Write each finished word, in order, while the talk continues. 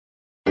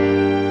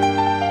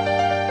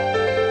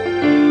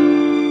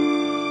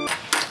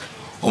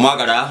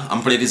Omwagala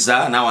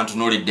ampuliriza n'abantu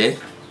nolidde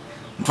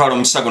ntwala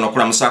omukisago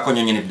n'okulamusako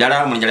nnyonnyini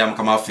ddala mu linnya lya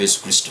Mukama waffe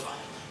Yesu Kristo.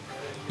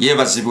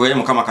 Yeebazibwe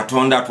Mukama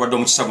Katonda atuwadde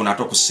omukisago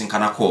n'ate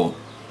okusinkanako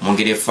mu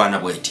ngeri efaana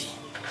bw'eti.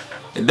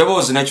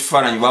 Eddoboozi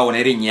n'ekifaananyi bwawo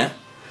n'erinnya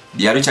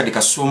lya Richard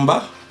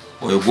Kasumba,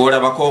 oyo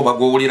gw'olabako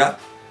bagwowulira,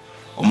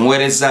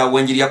 omuweereza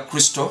w'enjiri ya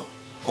Kristo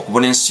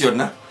okubona ensi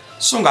yonna,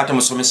 so nga ate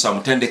musomesa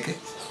omutendeke,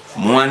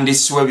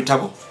 omuwandiisi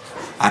w'ebitabo,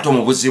 ate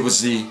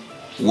omubuzibuzi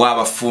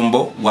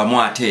w'abafumbo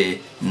wamu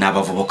ate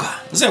n'abavubuka.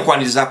 Nze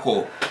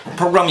nkwanirizako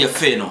programu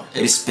yaffe eno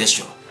eri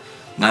special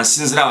nga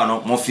nsinzira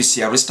wano mu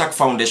office ya Restart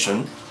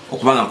Foundation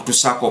okubanga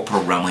nkutusaako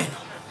programu eno.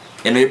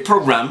 Eno ye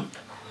program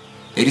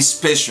eri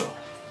special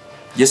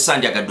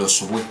gyesandyagadde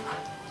osubwe,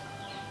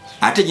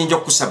 ate jinja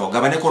okukusaba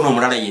ogabaneko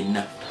n'omulala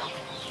yenna,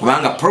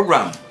 kubanga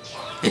program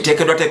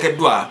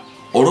eteekeddwa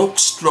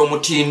olw'okusitula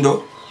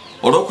omutindo,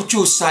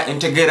 olw'okukyusa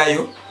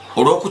entegeerayo,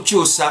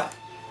 olw'okukyusa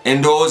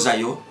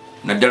endowoozayo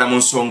naddala mu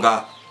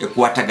nsonga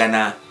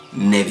ekwatagana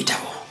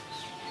n'ebitabo.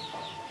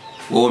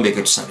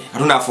 Wowombeke tusabe.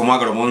 Katonda affe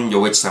omwagala omulungi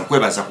ow'ekisa,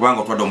 nkwebaza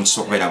kubanga otwadde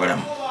omukisa okubeera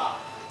abalamu.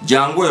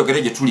 Jangu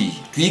oyogere gye tuli,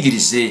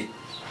 tuyigirize.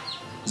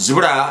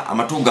 Zibula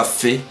amatu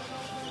gaffe,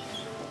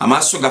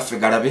 amaaso gaffe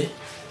galabe,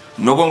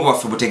 n'obwongo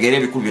bwaffe butegeere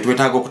ebikulu bye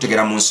twetaaga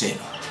okutegeera mu nsi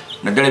eno,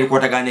 naddala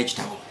ebikwatagana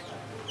n'ekitabo.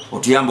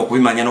 Otuyamba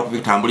okubimanya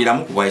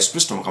n'okubitambuliramu ku bwa Yesu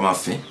Kristo Mukama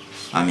waffe.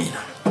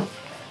 Amiina.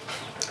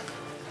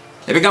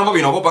 Ebigambo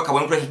bino obubaka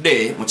bwe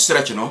nkuleetedde mu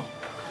kiseera kino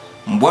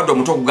mbwadde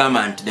omuto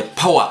okugamba nti the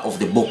power of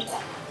the book,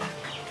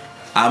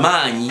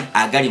 amaanyi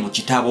agali mu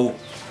kitabo.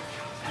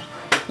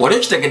 Wali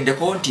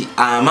okitegeddeko nti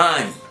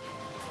amaanyi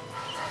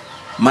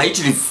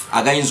mayitirivu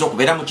agayinza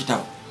okubeera mu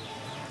kitabo?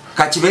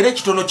 Kakibeere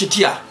ekitono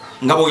kitya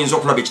nga bw'oyinza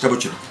okulaba ekitabo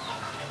kino?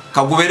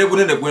 Kagubeere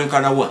bunene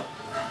gwenkanawa?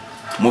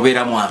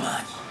 Mubeeramu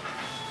amaanyi.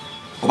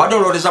 Obadde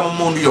olowoleza mu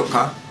mmundu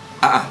yokka?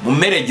 Mu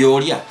mmere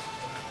gy'olya?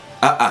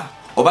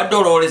 Obadde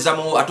olowoleza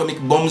mu atomic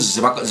bombs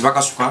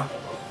zibakasuka?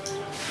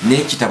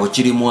 N'ekitabo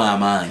kirimu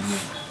amaanyi.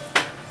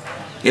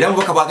 Era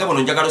mubaka bwagamba buno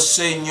njagala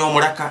osse nnyo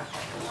omulaka,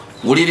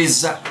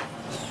 wuliriza,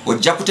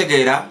 ojja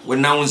kutegeera we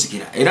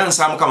nnawunzikira. Era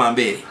nsaba Mukama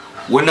mbeere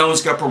we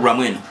nnawunzikira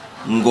programu eno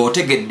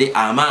ng'otegedde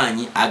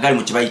amaanyi agali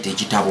mu kibayita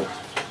ekitabo,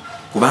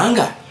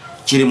 kubanga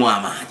kirimu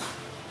amaanyi.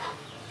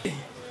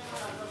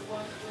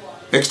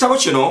 Ekitabo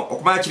kino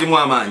okumanya kirimu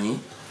amaanyi,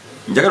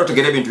 njagala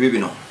otegeere ebintu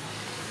bibino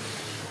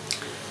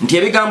nti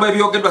ebigambo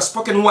ebyogeddwa,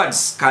 spoken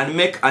words can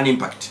make an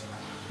impact,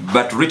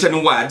 but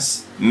written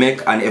words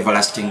make an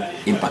everlasting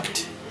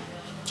impact.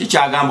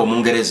 Kikyagamba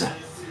Omungereza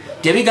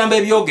nti ebigambo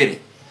ebyogere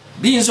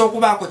biyinza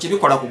okubaako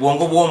kibikola ku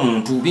bwongo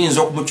bw'omuntu,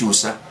 biyinza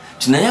okumukyusa,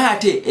 naye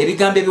ate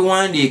ebigambo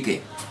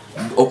ebiwandiike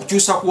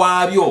okukyusa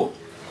kwabyo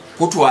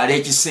kutwala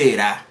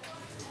ekiseera,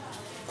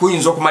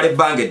 kuyinza okumala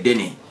ebbanga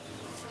eddene.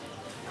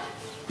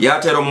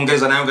 Yateera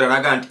Omungereza nayongera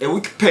naga nti a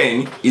weak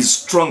pen is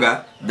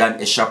stronger than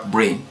a sharp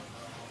brain.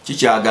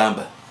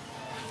 Kikyagamba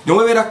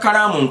newebeera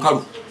kalaamu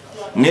nkalu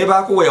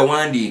nebaako we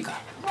yawandiika,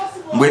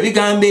 mbwe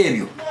ebigambo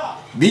ebyo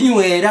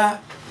binywera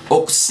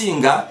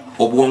okusinga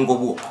obwongo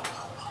bwo.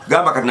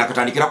 Gamba kati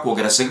nakatandikira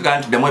kwogera segaga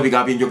nti ddamu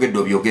ebigambo byenjogedde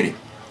obyogere,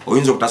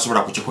 oyinza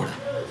obutasobola kukikola.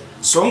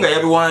 So nga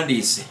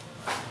yabiwandiise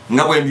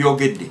nga bwe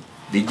mbyogedde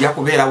bijja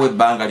kubeerawo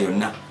ebbanga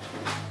lyonna,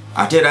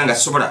 ate era nga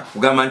sisobola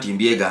kugamba nti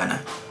mbyegaana.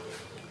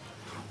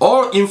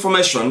 All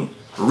information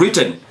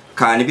written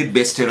can be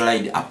best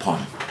relied upon.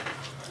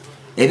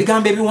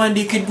 Ebigambo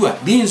ebiwandiikiddwa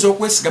biyinza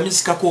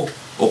okwesigamisikako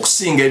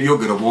okusinga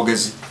ebyogero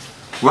bwogezi,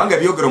 kubanga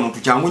ebyogero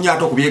omuntu kyangu nnyo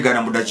ate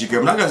okubyegaana mu ddakiika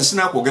emu. Naga nze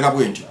sinaakwogera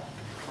bwe ntyo,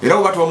 era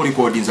bwe batuba mu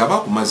recordings aba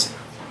akumaze.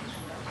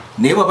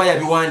 Naye bw'aba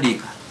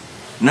yabiwandiika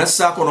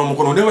nassaako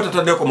n'omukono, naye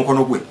batataddeko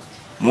omukono gwe,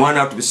 mwana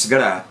watu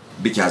bisigala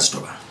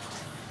bikyazitoba.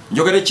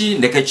 Njogere ki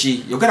ndeke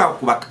ki? Yogera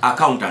ku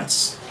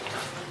accountants.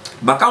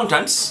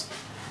 Accountants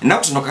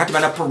ennaku zino kakati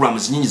bana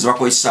programs nyingi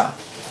zibakozesa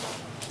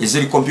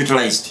eziri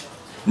computerized,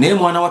 naye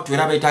mwana wattu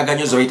era bayitaaga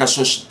nnyo ze bayita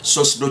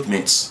source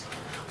documents.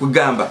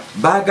 Kugamba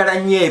baagala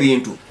nnyo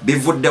ebintu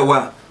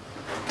bivuddewa.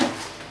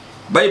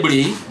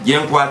 Bayibuli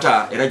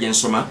gyenkwata era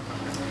gyensoma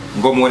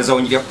ng'omuweereza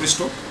w'enjiri ya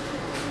Kristo,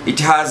 it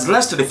has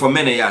lasted for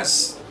many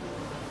years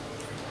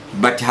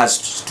but has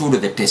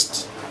stood the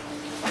test.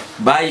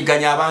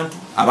 Baayiganya abantu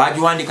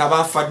abaagiwandiika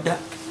baafa dda,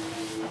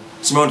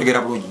 simanyi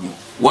ontegeera bulungi nnyo.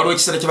 Waliwo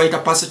ekiseera kye bayita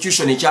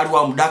persecution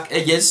ekyaliwo mu dark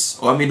ages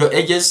oba middle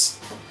ages,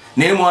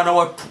 naye mwana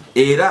wattu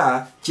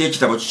era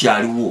kyekitabo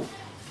kikyaliwo.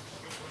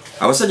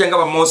 Abasajja nga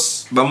ba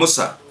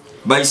Musa,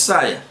 ba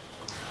Isaaya,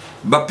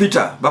 ba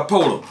Peter, ba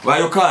Paulo, ba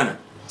Yokaana,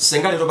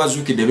 senga leero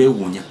bazuukidde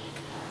beewuunya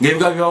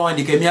ng'ebigambo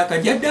byawandiika emyaka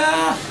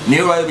gyadda,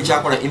 naye olwayo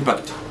bikyakola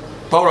impact.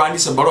 Paulo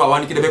awandiise ebbaluwa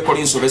awandiikidde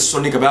b'Ekolinso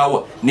b'Essalonike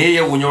baawa, naye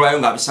yeewuunya olwayo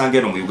ng'abisanga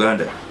eno mu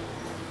Uganda.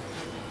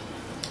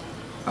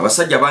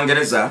 Abasajja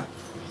Abangereza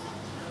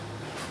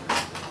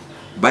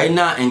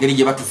balina engeri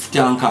gye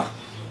batufutanka,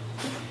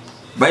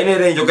 balina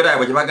era enjogera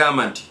yaabwe gye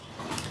bagamba nti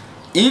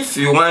if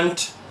you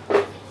want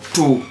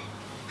to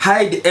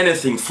hide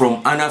anything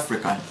from an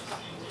African,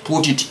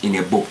 put it in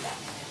a book.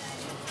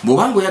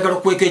 Bw'obanga oyagala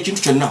okweka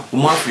ekintu kyonna ku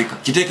Muafrika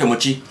kiteeke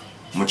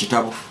mu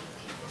kitabo.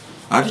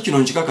 ate kino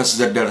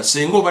nkikakasiza ddala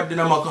singa obadde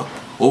namaka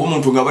oba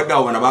omuntu nga badde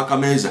awo bana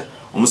bakameeza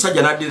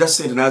omusajja n'addira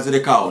ssente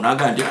n'azirekawo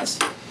n'aga nti asi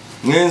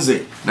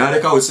ngenze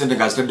n'alekawo essente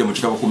ng'azitadde mu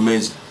kitabo ku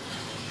mmeeza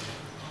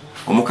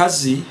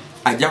omukazi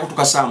ajja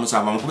kutuka saa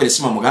musanvu amukubira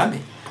essimu amugambe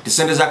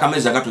tisente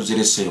z'akameeza nga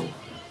tuzireseewo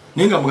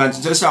naye nga muga nti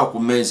nziresaawo ku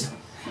mmeeza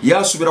ye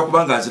asuubira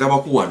kubanga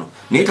azirabaku wano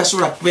naye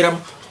tasobola kubeeramu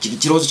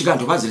kirowoozo kiga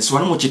nti oba aziresebwa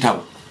no mu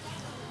kitabo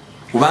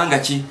kubanga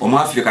ki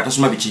omwafirika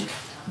tasoma biki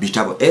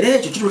bitabo era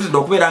ekyo kitutedde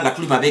okubeera nga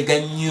tuli mabega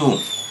nnyo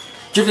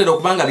kitutedde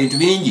okubanga bintu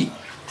bingi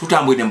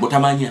tutambwire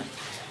mbutamanya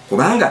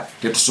kubanga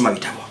tetusoma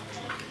bitabo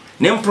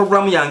ne mu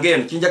programu yange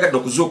eno kinjagadde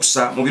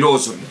okuzuukusa mu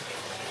birowoozo byo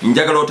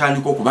njagala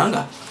otandika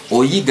okubanga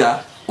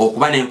oyiga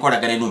okuba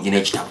n'enkolagana ennungi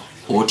n'ekitabo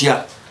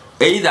otya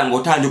either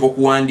ng'otandika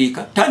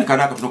okuwandiika tandika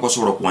n'akatono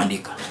k'osobola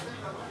okuwandiika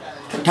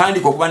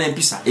tandika okuba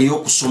n'empisa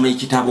ey'okusoma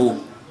ekitabo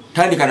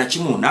tandika na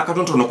kimu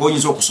n'akatonotono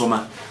k'oyinza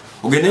okusoma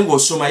ogende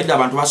ng'osoma edda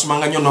abantu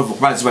basomanga nnyo novel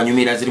kuba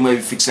zibanyumira zirimu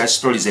ebifixa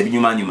stories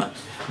ebinyumanyuma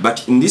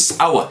but in this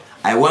hour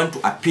I want to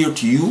appeal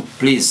to you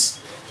please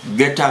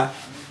better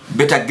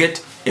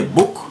get a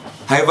book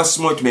however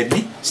small it may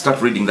be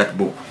start reading that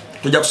book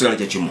tojja kusigala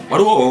kyekimu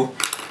waliwo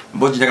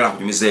mbozi njagala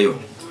nkunyumizeeyo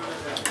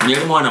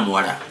nyeri mwana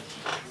muwala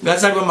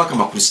ngazalibwa maka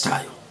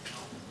makristaayo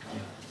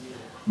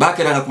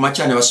bakeranga ku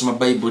makyane basoma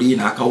bayibuli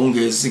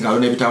n'akawungeezi nga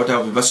waliwo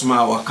n'ebitabo basoma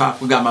awaka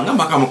kugamba nga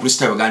maka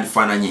makristaayo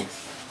gandifaananye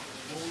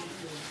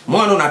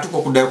mwana ono atuuka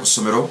okuddayo ku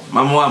ssomero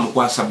mama wa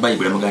amukwasa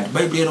bayibuli amugaa nti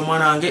bayibuli eno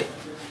mwana wange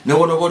ne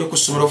wona oba oli ku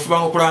ssomero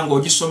ofubanga okulanga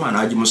ogisoma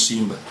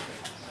n'agimusimba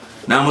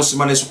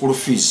n'amusimba ne school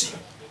fees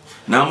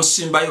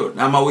n'amusimbayo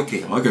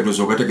n'amaweke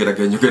ndoza ogategeera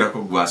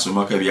genyogerako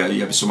gwasomako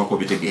yabisomako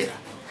bitegeera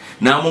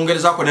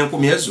n'amungerezaako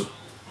n'enkumi ezo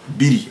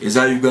 2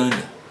 eza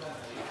Uganda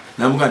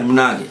n'amugaa nti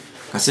munange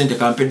kasente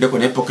kampeddeko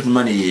ne pocket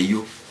money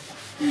yeeyo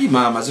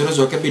maama zino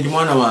zokebbi ndi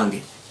mwana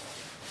wange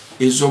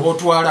ezo oba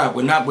otwala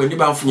bwe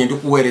ndiba nfunye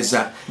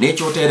ndikuweereza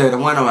n'ekyoteerera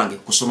mwana wange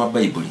kusoma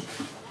bayibuli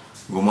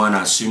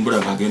ng'omwana asimbula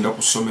ng'agenda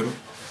ku ssomero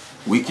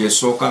wiiki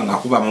esooka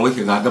ng'akuba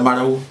amaweke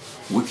ng'agamalawo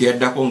wiiki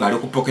yaddako ng'ali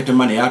ku pocket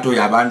money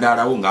yatooyo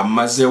abandaalawo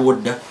ng'amumazeewo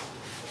dda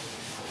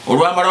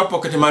olwamalawo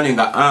pocket money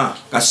nga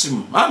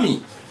kasimu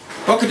mami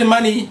pocket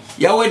money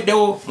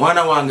yaweddewo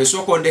mwana wange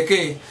sooka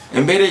ondeke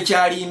embeera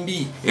ekyali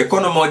mbi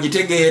economy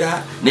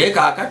ogitegeera naye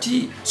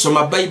kaakati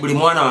soma bayibuli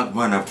mwana wange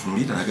mwana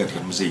atunulira naga nti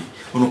muzeeyi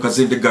ono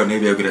kazendeggalo naye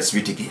byayogera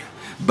sibitegeera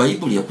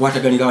bayibuli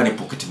yakwataganirawa ne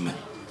pocket money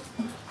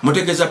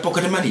mutegeeza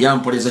pocket money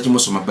yampoleza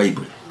kimusoma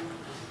bayibuli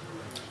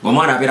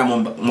ng'omwana abeera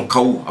mu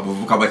kawu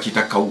abavubuka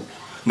bakiyita kawu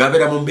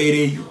ng'abeera mu mbeera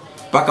eyo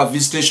paka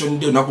visitation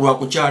day olunaku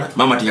lwakukyala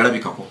maama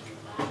teyalabikako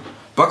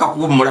paka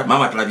kuwummula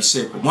maama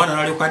talabiseeko mwana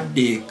nalyoka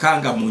addeeka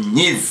nga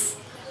munyiivu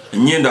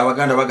ennyindo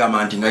abaganda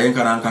bagamba nti nga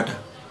yenkanankata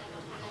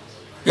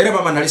era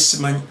maama nali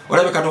simanyi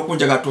olabika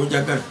n'okunjaga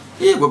tonjagala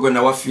gwe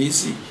nawa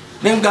fiizi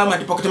nengamba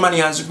nti pocket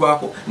money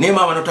yanzigwako naye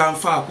maama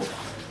notanfaako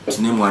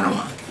ne mwana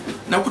wange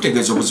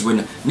nakutegeeza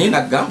obuzibu naye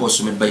nagamba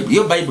osome bayibuli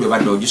iyo bayibuli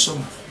obadde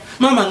ogisoma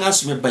maama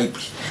ngansome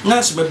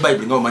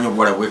bayibuli nga omanyi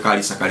obuwala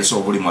bwekalisa kalisa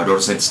obuli mu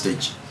adolescent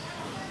stage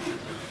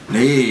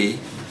naye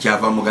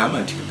kyava mugamba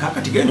nti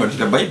kakati genda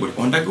ondita bayibuli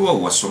ondagiwa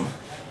wasoma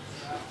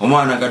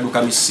omwana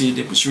gadduka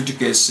misinde mu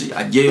suitcase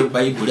ajjeyo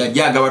bayibuli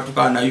ajja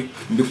agabatuka nayo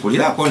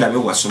mbikulirako ndabe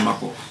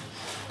wasomako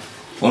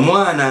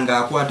omwana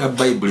ng'akwata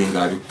bayibuli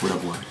ng'abikkula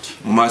bw'ati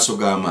mu maaso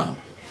ga maama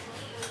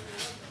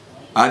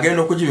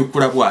agenda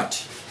okugibikkula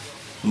bw'ati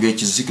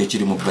ng'ekiziko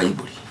ekiri mu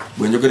bayibuli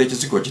bwe njogera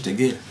ekiziko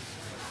okitegeera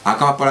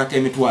akapapala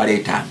k'emitwalo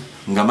 5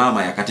 nga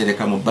maama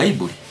yakatereka mu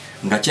bayibuli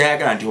nga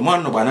kyayagala nti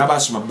omwana no bw'anaaba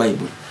asoma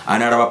bayibuli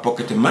analaba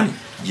pocket money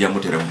gye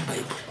yamutera mu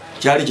bayibuli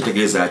kyali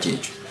kitegeeza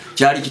kyekyo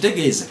kyali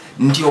kitegeeza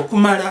nti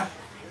okumala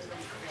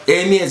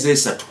emyezi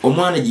 3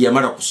 omwana gye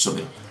yamala ku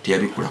ssomero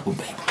teyabikkula ku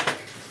bayibuli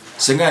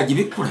senga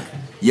yagibikkula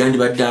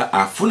yandibadde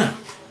afuna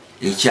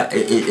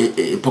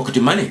pocket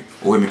money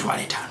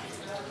ow'emitwalo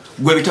 5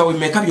 gwe bitabo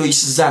bimeka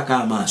byoyisizaako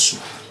amaaso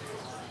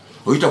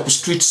oyita ku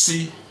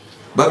streets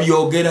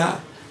babyogera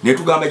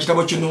netugamba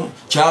ekitabo kino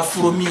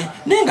kyafulumye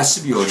naye nga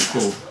si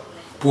byoliko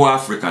poor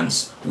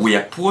Africans we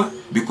are poor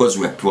because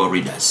we are poor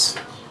readers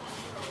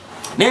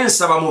naye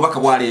nsaba mubaka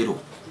bwa leero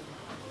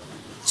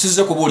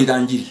sizze kubuulira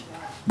njiri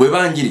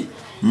bweba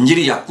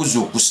njiri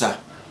yakuzuukusa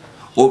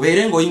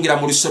obeere ng'oyingira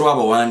mu luso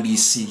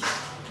lw'abawandiisi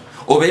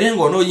obeere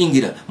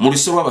ng'onooyingira mu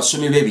luso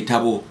lw'abasomi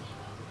b'ebitabo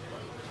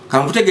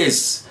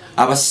kankutegeeza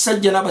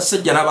abasajja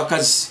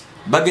n'abakazi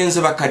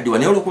bagenze bakaddiwa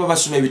naye olw'okuba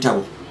basoma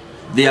ebitabo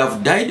they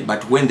have died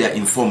but when they are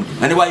informed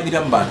nane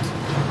wayimirira mu bantu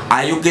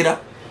ayogera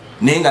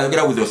naye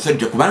ng'ayogera with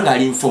authority kubanga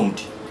ali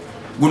informed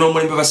guno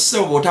omulembe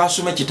basisebo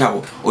bw'otaasoma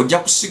ekitabo ojja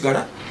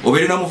kusigala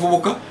obeere na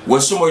muvubuka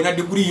wasoma olina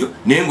diguri yo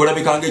naye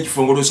ng'olabikanga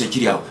ekifongoloosi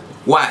ekiri awo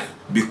why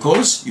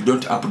because you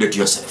don't update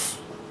yourself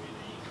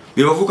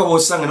bebavuka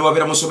bw'osanga ne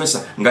wabeera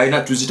musomesa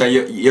ng'alina tuzita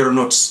yellow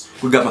notes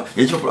kugamba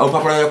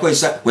olupapula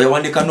yakozesa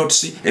weyawandika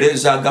notes era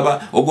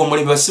ezagaba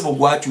ogw'omulembe basisebo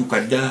gwakyuka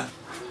dda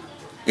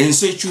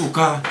ensi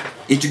ekyuka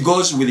it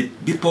goes with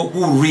people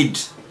who read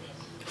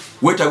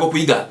wetaaga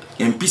okuyiga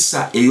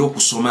empisa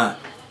ey'okusoma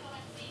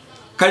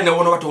kali na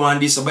wono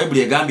batuwandiisa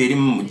Bible egambye eri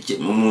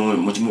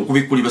mu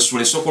kubikkulirwa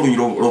sura esooka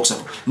olunyiro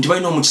olwokusatu nti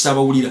balina omukisa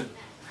abawulira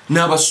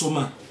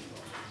n'abasoma.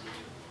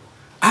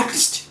 At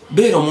least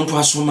beera omuntu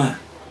asoma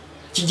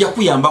kijja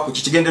kuyambako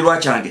kikigenderwa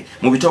kyange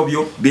mu bitabo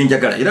byo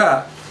byenjagala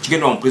era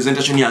kigenda mu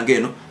presentation yange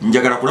eno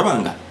njagala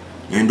kulabanga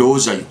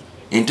endowooza yo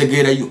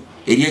entegeera yo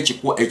eri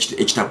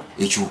ekitabo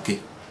ekyuke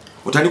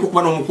otandika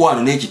okuba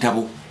n'omukwano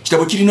n'ekitabo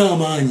kirina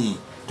amaanyi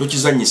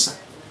tokizanyisa.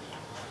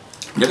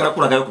 Njagala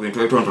kulagayo ku bintu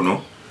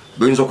ebitonotono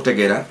byinza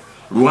okutegeera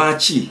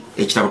lwaki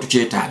ekitabo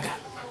tukyetaaga.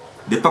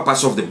 The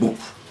purpose of the book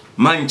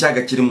maanyi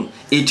kyaga kirimu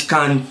it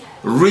can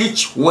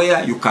reach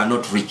where you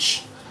cannot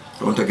reach.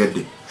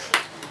 Ontegedde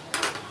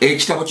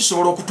ekitabo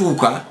kisobola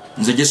okutuuka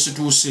nze gye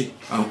situuse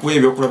ankuwa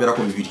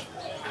ebyokulabirako bibiri.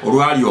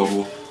 Olwali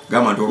olwo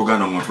gamba nti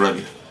oluganda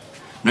mwatulabira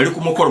nali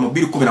ku mukolo mu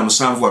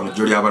 2017 wano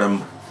gyoli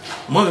abalamu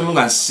omwami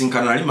munga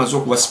nsisinkana nali maze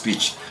okuwa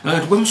speech nga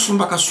nti gwe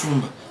musumba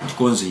kasumba nti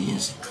konze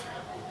yinzi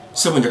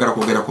sebo njagala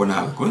kwogerako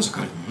naawe konze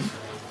kali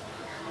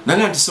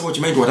nanga nti sebo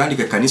kimanyi nti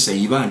watandika ekkanisa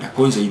Ibanda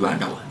konze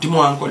Ibanda wa nti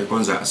mwankole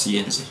konze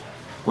asiyenze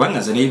kubanga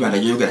nze ne Ibanda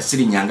gyeyogera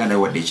siri nyanga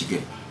nawe wadde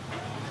ekigere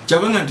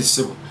kyabanga nti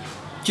sebo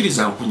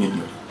kiriza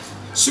nkunyonnyola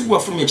sigwa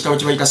fulumya ekitabo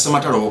kye bayita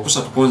Ssematalo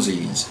okusatu konze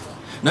yinzi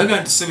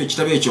naga nti sebo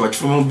ekitabo ekyo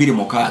wakifuluma mu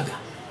 2006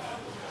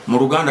 mu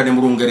Luganda ne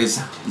mu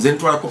Lungereza nze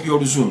ntwala kopi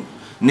y'Oluzungu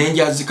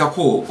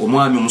nenjazikako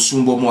omwami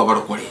omusumba omu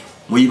abalokole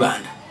mu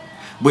Ibanda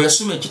bwe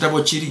yasoma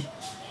ekitabo kiri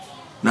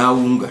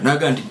naawunga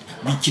naga nti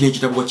bikino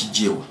ekitabo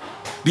wakijjeewa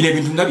bino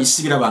ebintu nga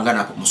bisibirabanga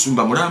nako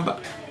musumba mulamba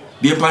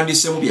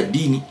byempandiisemu bya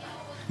ddiini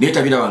naye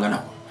tabirabanga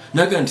nako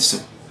naga nti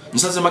sebo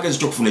nsaze magezi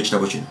kyokufuna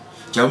ekitabo kino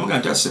kyabamuga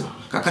nti asebo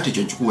kakati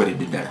ekyo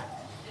nkikuweredde ddala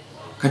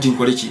kati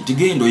nkole ki nti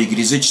genda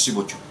oyigirize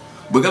ekisibo kyo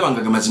bwe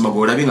gabanga gamazima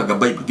g'olabye nga ga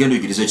Bible genda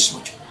oyigirize ekisibo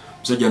kyo.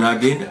 Musajja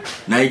n'agenda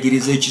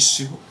n'ayigiriza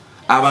ekisibo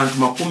abantu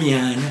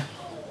 40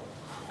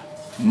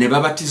 ne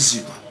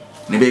babatizibwa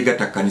ne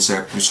beegatta kkanisa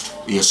ya Kristo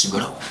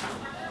eyasigalawo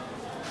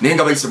naye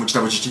nga bayise mu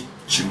kitabo kiki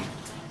kimu.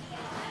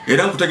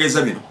 Era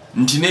nkutegeeza bino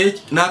nti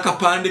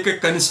n'akapande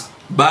k'ekkanisa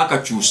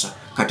baakakyusa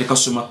kati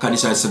kasoma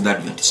kkanisa ya Seventh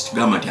Adventist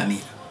gamba nti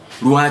amiina.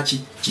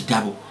 Lwaki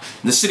kitabo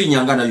ne siri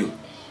nyanga nayo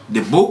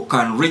the book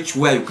can reach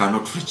where you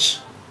cannot reach.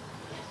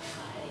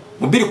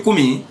 Mu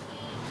 2010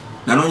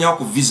 nanoonya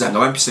ku visa nga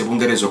bampisa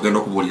Bungereza ogenda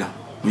okubuulira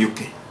mu UK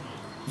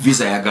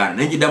visa ya Ghana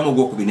nenjidamu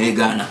ogwokubi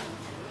n'egaana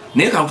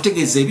naye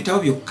kankutegeeza ebitabo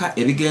byokka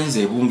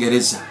ebigenze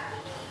Bungereza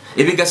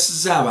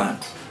ebigasiza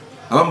abantu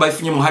abamu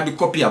babifunye mu hard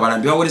copy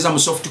abalambi baweereza mu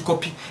soft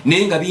copy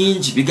naye nga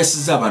bingi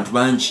bigasiza abantu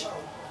bangi.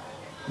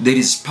 There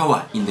is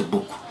power in the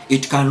book.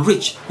 It can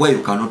reach where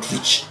you cannot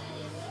reach.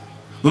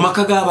 Mu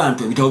maka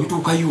g'abantu ebitabo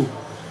bituukayo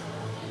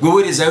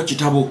gweweerezayo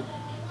kitabo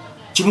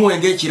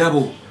kimuwenga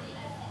ekirabo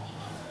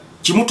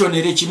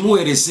kimutonere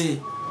kimuweereze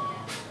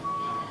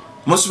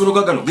masomero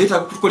gagano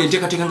geetaaga kutukola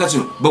enteekateeka nga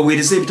zino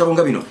baweereze ebitabo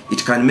nga bino.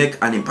 It can make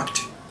an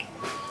impact.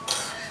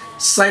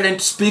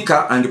 Silent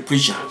speaker and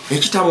preacher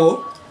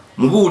ekitabo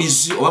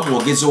mubuulizi oba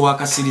mwogezi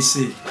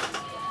owakasirise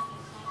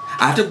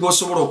ate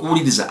gw'osobola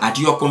okuwuliriza at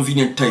your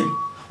convenient time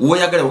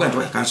woyagala oga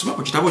nti kansoma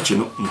ku kitabo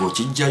kino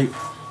ng'okijjayo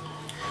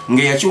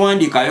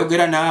ng'eyakiwandiika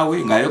ayogera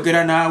naawe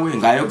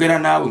ng'ayogera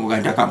naawe ngoga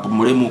nti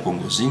akampumulemuuko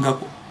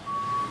ng'ozingako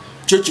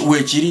kyo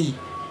weekiri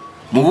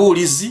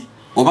mubuulizi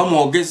oba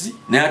mwogezi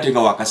naye ate nga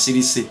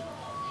wakasirise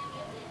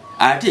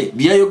ate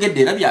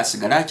byayogedde era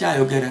byasigala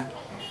akyayogera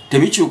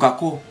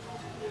tebikyukako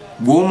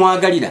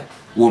gw'omwagalira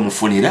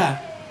w'omufunira.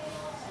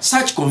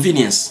 Such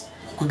convenience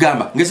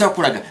kugamba ngeza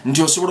kulaga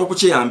nti osobola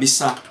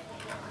okukyeyambisa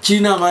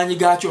kirina amaanyi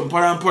gaakyo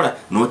mpola mpola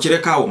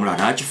n'okirekawo omulala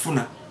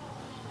n'akifuna.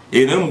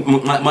 Eyo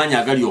naye maanyi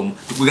agali omu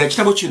tukuga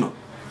ekitabo kino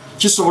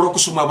kisobola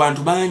okusoma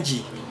abantu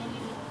bangi.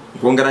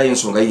 Nkwongerayo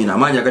ensonga yina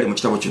amaanyi agali mu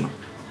kitabo kino.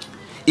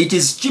 It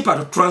is cheaper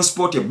to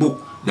transport a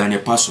book than a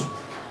person.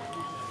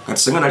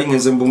 Kati senga nali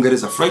ngenze mu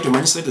Bungereza flight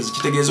omanyi sente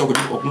zikitegeeza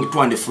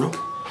okutwanda efulo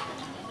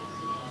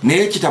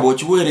naye ekitabo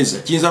okiweereza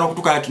kiyinza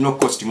n'okutuuka ati no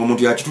cost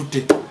ng'omuntu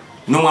yakitutte.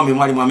 N'omwami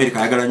mwali mu America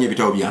ayagala nnyo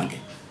ebitabo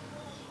byange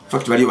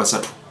fact baliyo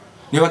basatu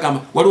naye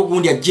bagamba waliwo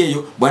gundi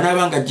ajjeeyo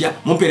bw'anaabanga ajja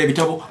mumpeera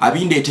ebitabo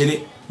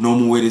abindeetere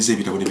n'omuweereza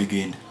ebitabo ne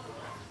bigenda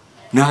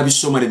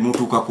n'abisoma ne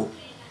bimutuukako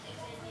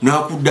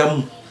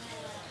n'akuddamu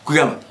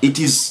kugamba it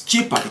is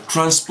cheaper to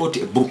transport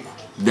a book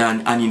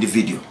than an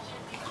individual.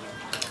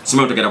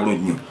 Sima otegera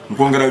bulungi nnyo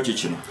nkwongerayo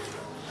kikino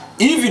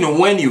even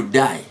when you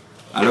die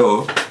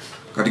alo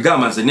kati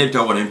gamba nze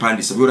n'ebitabo wano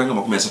empandiisa byolanga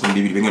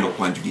 32 bigenda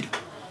okukwanjulira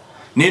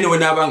nene we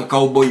nabanga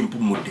cowboy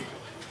mpumudde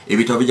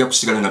ebitabo bijja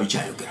kusigala nga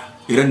bikyayogera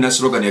era nina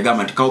slogan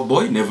yagamba nti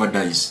cowboy never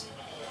dies.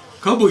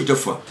 Cowboy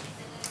tafa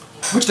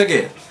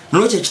mukitegeera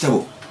nolwekyo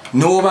ekitabo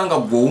newobanga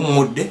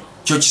gw'owummudde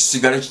kyo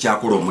kisigala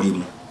kikyakola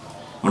omulimu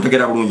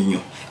ontegeera bulungi nnyo.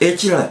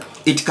 Ekirala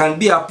it can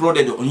be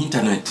uploaded on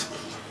internet.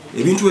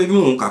 Ebintu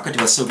ebimu kakati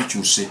bassa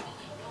bikyuse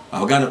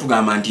abaganda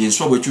tugamba nti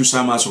enswa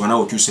bwekyusa amaaso nga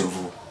nawe okyusa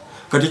envubu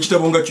kati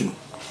ekitabo nga kino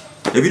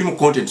ebiri mu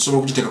content sobola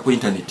okugiteeka ku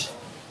internet.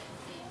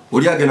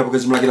 Oli agenda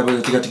bugezi mulagira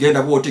bagati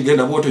genda bwoti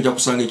ojja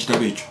kusanga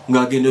ekitabo ekyo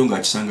ng'agendayo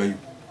ng'akisangayo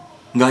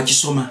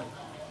ng'akisoma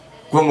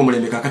kubanga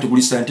omulembe kakati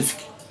guli scientific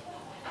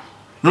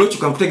Nolwekyo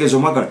kankutegeeza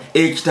omwagala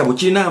ekitabo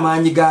kirina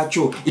amaanyi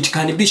gaakyo. It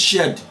can be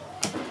shared.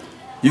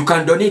 You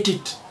can donate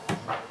it.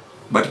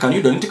 But can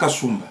you donate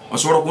kasumba?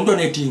 Osobola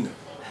okundonatinga.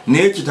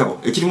 Naye ekitabo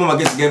ekirimu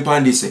amagezi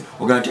g'empandiise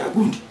ogamba nti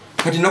agundi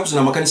kati nnaku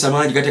zino amakanisa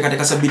mangi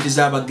gateekateeka sabbiiti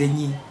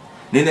z'abagenyi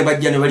naye ne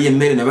bajja ne bali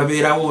emmere ne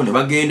babeerawo ne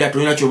bagenda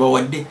tolina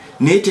kyobawadde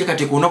naye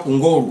teekateeka olunaku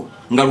ng'olwo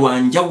nga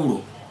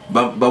lwanjawulo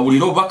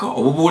bawulire obubaka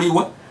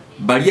obubuulibwa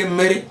bali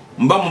emmere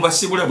mba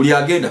mubasibula buli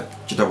agenda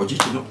kitabo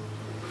kikino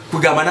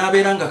kugamba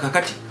n'abeera nga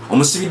kakati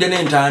omusibidde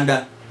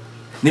n'entanda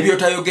ne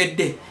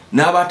byotayogedde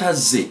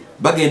n'abatazze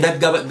bagenda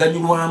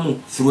ganyulwamu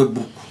through a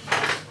book.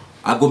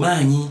 Ago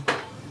maanyi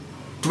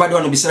tubadde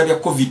wano biseera bya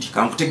covid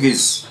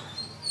kankutegeeza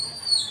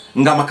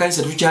nga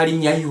amakanisa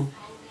tukyalinnyayo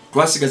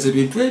twasigaza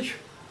ebintu ebyo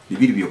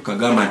bibiri byokka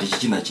gamba nti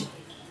kiki naki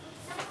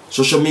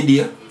social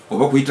media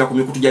oba kuyitira ku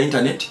mikutu gya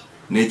internet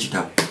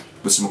n'ekitabo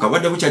busimuka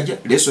bwadde bukyajja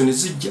lesoni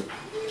zijja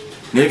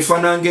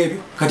n'ebifaananga ebyo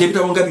kati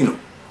ebitabo nga bino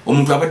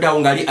omuntu abadde awo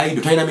ng'ali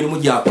aido talina mirimu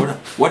gy'akola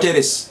what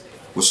else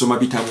kusoma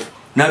bitabo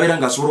n'abeera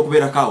ng'asobola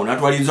okubeerako awo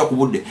n'atwaliriza ku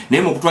budde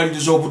naye mu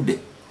kutwaliriza obudde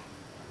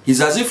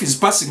is as if he's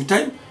passing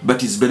time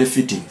but he's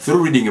benefiting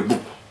through reading a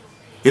book.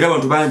 Era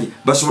abantu bangi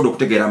basobodde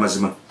okutegeera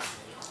amazima.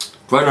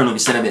 Twali wano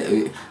biseera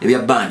ebya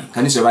bbaani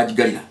kanisa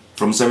baagigalira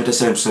from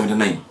 77 to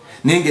 79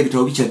 naye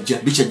ng'ebitabo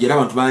bikyajja era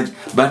abantu bangi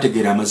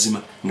bategeera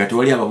amazima nga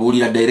tewali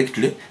ababuulira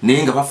directly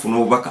naye nga bafuna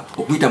obubaka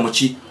okuyita mu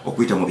ki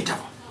okuyita mu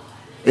bitabo.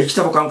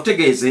 Ekitabo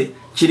kankutegeeze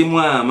kirimu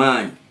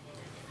amaanyi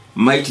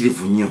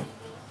mayitirivu nnyo.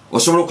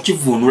 Osobola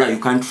okukivuunula, you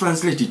can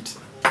translate it.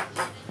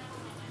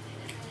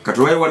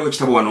 Kati waliwo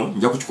ekitabo wano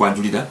nja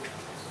kukikwanjulira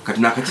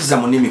kati nakakiza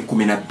mu nnimi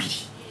 12.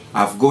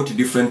 I've got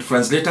different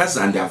translators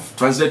and I've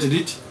translated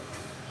it.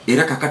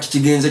 Era kakati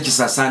kigenze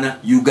kisaasana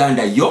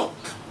Uganda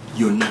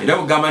yonna. Era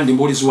bugamba ndi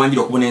mbuulizi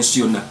wanjira okubona ensi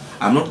yonna.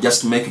 I'm not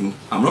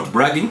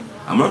bragging,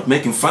 I'm not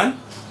making fun,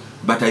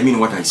 but I mean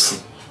what I say.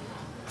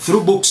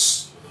 Through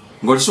books,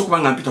 ng'olese okuba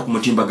nga mpita ku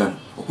mutimbagano,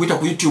 okuyita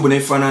ku YouTube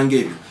n'ebifaananga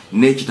ebyo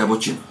n'ekitabo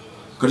kino.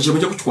 Kati kye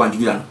mujja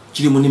kukikwanjulira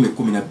kiri mu nnimi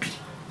 12.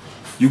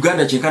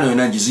 Uganda kyenkana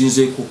yonna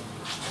ngizinzeeko.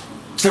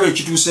 Kitabo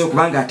ekituuseeyo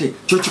kubanga ate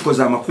kyo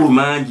kikoze amakulu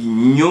mangi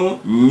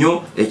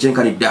nnyo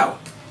ekyenkanidde awo.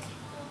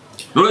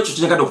 Nolwekyo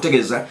kyenkadde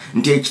okutegeeza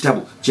nti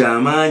ekitabo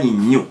kyamaanyi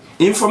nnyo.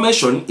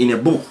 Information in a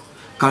book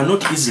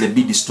cannot easily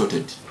be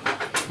distorted.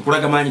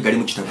 Nkulaga maanyi gali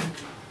mu kitabo.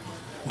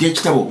 Nti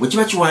ekitabo bwe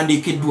kiba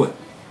kiwandiikiddwa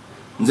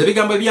nze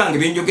bigambo byange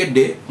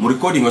byenjogedde mu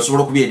recording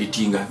osobola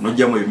okubyeditinga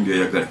n'ojjamu ebimu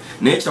byoyagala.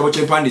 Naye ekitabo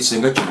kyempandiise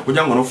nga kino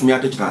kugira nga n'ofumya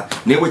ate kitala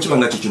naye bwe kiba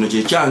nga kikino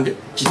kyekyange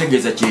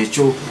kitegeeza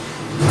kyekyo.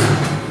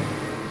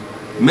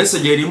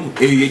 Message erimu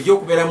eyo yejja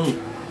okubeeramu.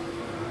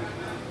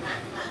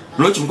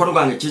 Nolwekyo mukono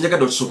gwange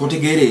kyenjagadde okisooka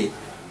otegeere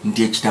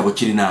nti ekitabo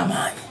kirina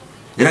amaanyi.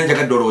 Era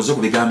njagadde olowooze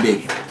ku bigambo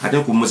ebyo ate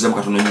nkuwummuzamu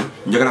katono nnyo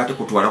njagala ate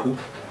kutwalaku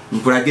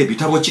nkulaga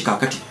ebitabo ki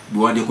kaakati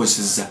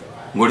biwandiikozesezza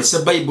ng'olese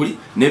bayibuli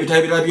n'ebitabo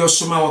ebirala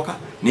by'osoma waka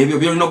n'ebyo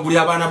byolina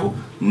okugulira abaana bo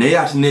naye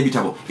ate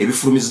n'ebitabo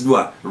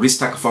ebifulumiziddwa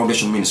Restack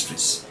Foundation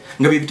Ministries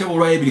nga bye bitabo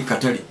olwayo ebiri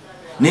katale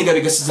naye nga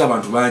bigasizza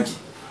abantu bangi.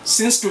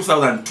 Since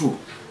 2002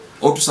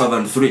 or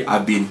 2003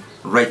 I've been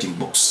writing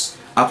books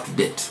up to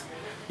date.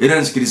 Era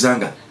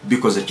nzikirizanga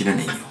bikoze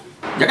kinene nnyo.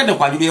 Njagadde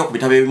nkwanjulirayo ku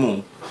bitabo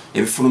ebimu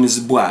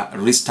ebifulumizibwa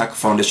Restack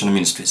Foundation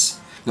Ministries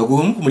nga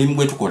gwe mu ku mulimu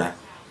gwe tukola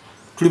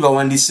tuli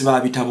bawandiisi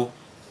ba bitabo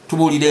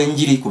tubuulira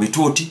enjiri ku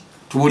bituuti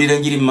tubuulira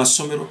enjiri mu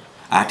masomero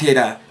ate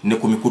era ne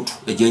ku mikutu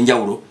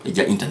egy'enjawulo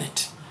egya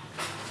internet.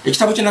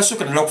 Ekitabo kye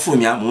nasooka ddala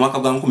okufulumya mu mwaka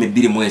gwa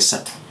 2003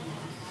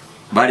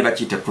 baali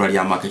bakiyita ekkula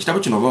ly'amaka. Ekitabo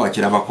kino oba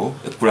wakirabako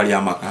ekkula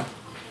ly'amaka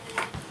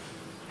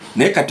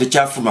naye kati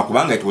tekyafuluma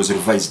kubanga it was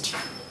revised.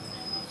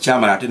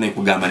 Kyamala ate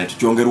nekugamba ne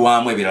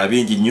tukyongerwamu ebirala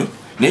bingi nnyo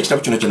naye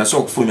ekitabo kino kye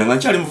nasooka okufulumya nga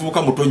nkyali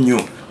muvubuka muto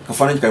nnyo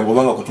kafaananyi kange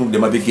bw'obanga okutundudde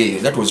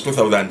mabega. That was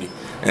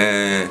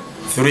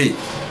 2003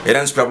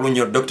 era nzikula bulungi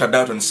nnyo Dr.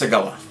 Dalton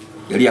Segawa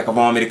yali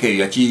yakava mu Amerika eyo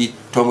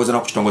yakitongoza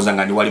n'okukitongoza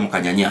nga ndi wali mu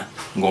Kanyanya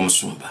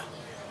ng'omusumba.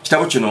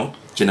 Ekitabo kino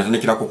kye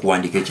natandikirako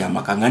okuwandiika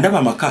ekyamaka nga ndaba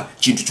amaka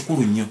kintu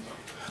kikulu nnyo.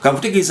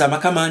 Kankutegeeza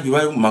amaka mangi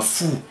lwali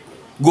mafu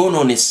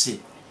goonoonese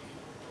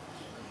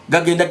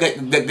gagenda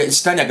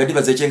sitaani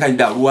agadibaza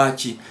ekyenkanidde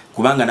lwaki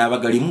kubanga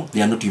n'abagalimu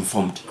they are not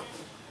informed.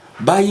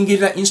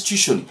 Bayingirira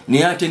institution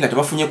naye ate nga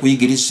tebafunye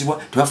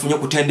kuyigirizibwa tebafunye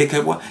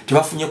kutendekebwa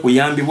tebafunye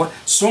kuyambibwa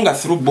so nga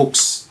through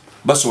books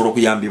basobola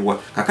okuyambibwa.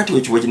 Kakati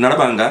wekiwe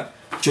nalaba nga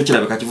kyo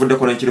kirabika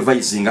kivuddeko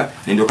n'ekirivayizinga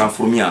nendyoka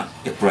nfulumya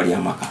ekkula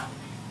ly'amaka.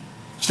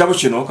 Kitabo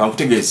kino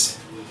kankutegeeze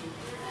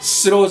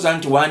sirowooza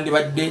nti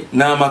wandibadde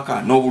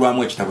n'amaka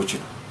n'obulwamu ekitabo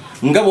kino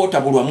nga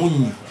bw'otabulwa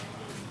munnyo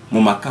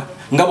mu maka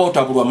nga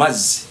bw'otabulwa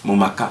mazzi mu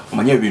maka.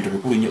 Omanye ebintu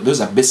bikulu nnyo,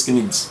 those are basic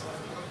needs.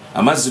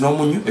 Amazzi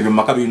n'omunyu ebyo mu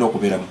maka birina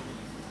okubeeramu.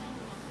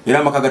 Era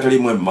amaka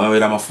gatalimu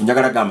mawera amafu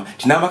njagala gamba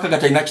nti n'amaka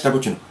gatalina kitabo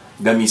kino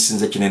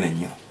gamiisinze kinene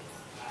nnyo.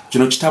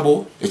 Kino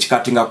kitabo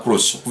ekikatinga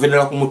cross okuva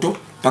ddala ku muto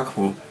paka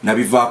ku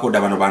nabivaako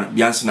dda bano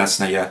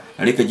byansinaasinayira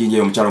naleka ejjinja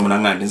eyo omukyalo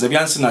munangande nze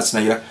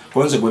byansinaasinayira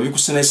konze gwe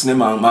bikusinesine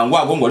mangu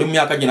ago ng'oli mu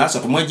myaka gino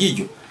 3 mu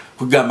egiijo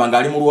kugamba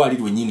ng'ali mu lwali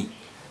lwennyini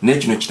naye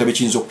kino kitabo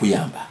kiyinza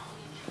okukuyamba.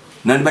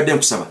 Nandibadde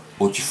nkusaba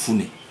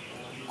okifune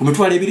ku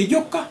mitwalo 2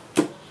 gyokka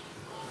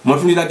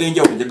Mwatunira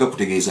genja okunjaga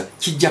kutegeeza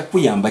kijja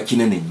kuyamba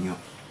kinene nnyo.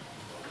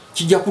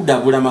 Kijja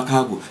kudabula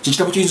makago.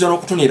 Kikitabo kiyinza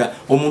n'okutonera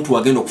omuntu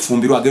agenda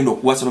okufumbirwa agenda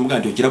okuwasa n'omuga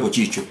nti ekirabo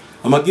kiikyo.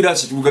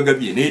 Amagiraasi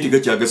tugagabye naye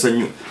tigakyagasa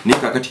nnyo. Naye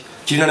kakati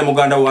kirina ne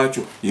muganda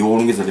waakyo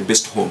y'olungeza the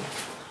best home.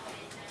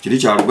 Kiri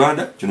kya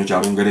Luganda, kino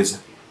kya Lungereza.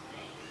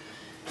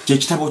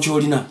 Kyekitabo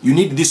kyolina. You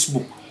need this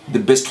book, the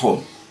best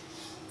home,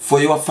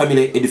 for your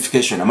family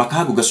edification.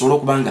 Amakago gasobola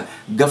okubanga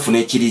gafuna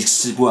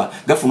ekirisibwa,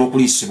 gafuna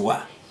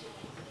okuliisibwa.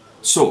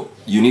 So,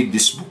 you need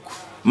this book.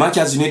 Much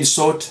as you need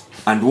salt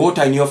and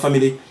water in your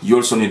family, you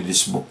also need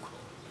this book.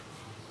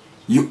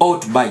 You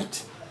ought to buy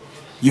it.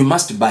 You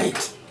must buy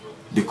it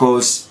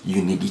because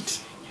you need it.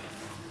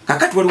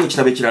 Kakati waliwo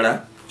ekitabo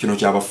ekirala kino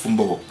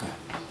ky'abafumbo bokka.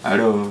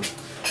 Alo,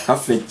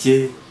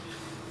 kafeche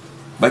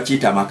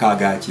bakiyita amaka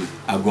agaaki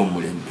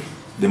ag'omulembe,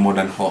 the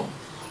modern home.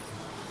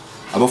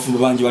 Abafumbo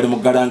bangi bali mu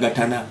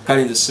galangatana,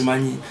 kale nze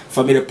simanyi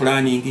family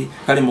planning,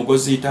 kale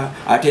mugoziita,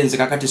 ate nze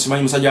kakati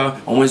simanyi musajja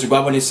omwezi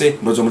gwabonese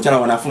ndozo omukyala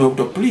wanafuna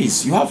obuto.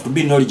 Please, you have to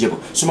be knowledgeable.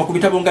 Soma ku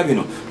bitabo nga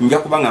bino nja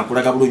kubanga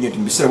nkulaga bulungi nti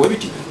mbisera bwe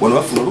biti wano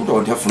bafuna olubuto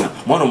wanti afuna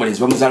mwana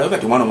omulenzi bamuzaala bwe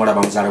bati mwana omuwala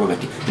bamuzaala bwe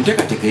bati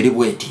nteekateeka eri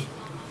bweti.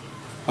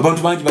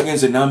 Abantu bangi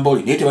bagenze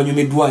Namboli naye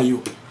tebanyumiddwayo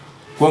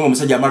kubanga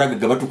omusajja amalaga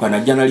gabatukana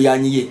ajja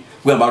nalyanyiye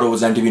gwe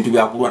amalowooza nti bintu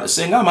byakulwana.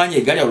 Senga Amaanyi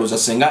Agali alowooza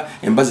senga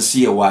embazi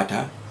si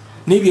yewaata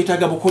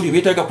n'ebyetaaga bukolyo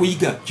byetaaga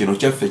kuyiga. Kino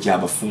kyaffe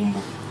ky'abafumbo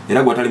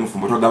era gwe atali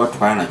mufumbo togaba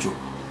tukana nakyo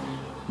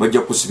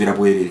bajja kusibira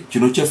bwerere.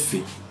 Kino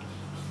kyaffe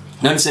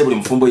nandisee buli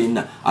mufumbo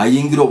yenna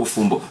ayingira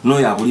obufumbo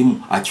n'oyo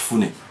abulimu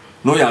akifune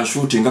n'oyo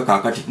anshuutinga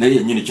kaakati naye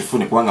yennyini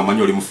kifune kubanga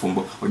amanyi oli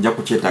mufumbo ojja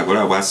kukyetaaga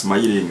olaba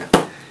bwasimayirenga.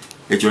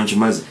 Ekyo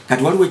nkimaze.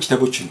 Kati waliwo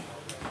ekitabo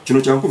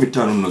kino kya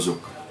 5 nno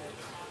zokka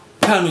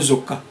 5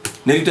 zokka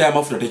ne lita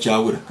y'amafuta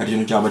tekyawula. Kati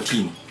kino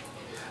ky'abatiini.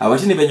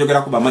 Abatiini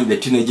benjogera ku bamanyi the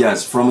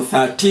teenagers from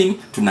 13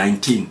 to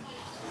 19.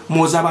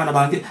 Mwoza abaana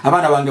bange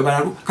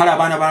balalu, kale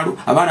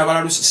abaana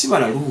balalu si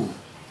balalu.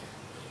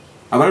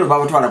 Abalalu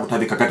babatwala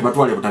butabika kati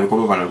batwale butabika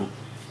bo balalu.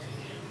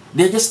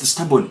 They are just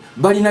stubborn.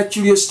 Balina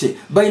curiosity,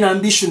 balina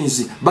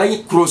ambitions,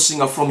 by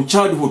crossing from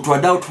childhood to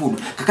adulthood.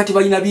 Kakati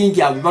balina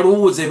bingi abo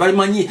balowooza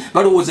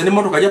balowooza ne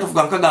motoka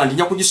jatafuga nkaga nti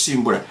nja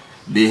kugisimbula.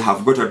 They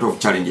have got a lot of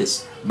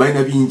challenges.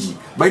 Balina bingi,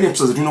 balina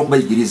episodes tulina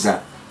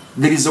okubayigiriza.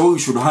 There is a way we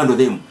should handle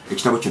them.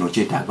 Ekitabo kino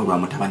kyetaaga olwa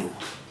mutabani wo,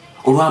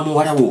 olwa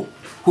muwala wo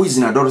who is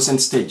in adolescent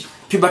stage,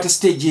 puberty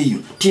stage eyo,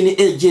 teen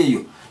age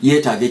eyo,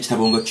 yeetaaga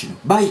ekitabo nga kino.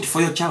 Buy it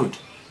for your child.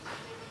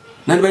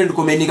 Nandi bali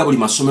ndukomeninga buli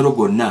masomero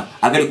gonna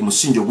agali ku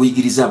musingi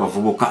oguyigiriza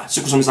abavubuka,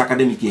 si kusomesa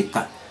academic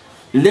eka.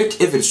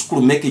 Let every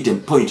school make it a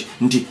point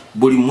nti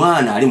buli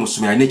mwana ali mu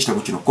ssomero alina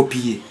ekitabo kino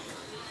kopiye,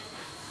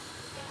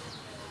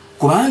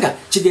 kubanga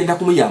kigenda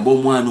kumuyamba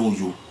omwana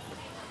oyo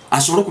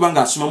asobola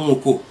kubanga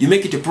asomamuko. You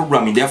make it a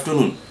program in the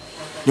afternoon.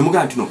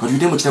 Nemuga nti no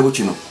katuyite mu kitabo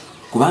kino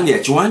kubanga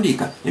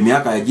yakiwandiika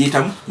emyaka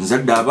yagiyitamu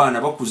nzadde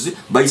abaana bakuze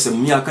bayise mu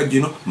myaka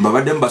gino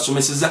mbabadde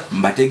mbasomeseza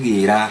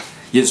mbategeera.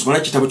 Yensobola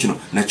kitabo kino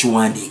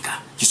nakiwandiika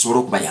kisobola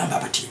okubayamba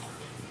abatiini.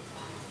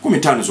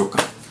 15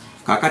 zokka.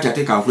 Kaakati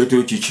ate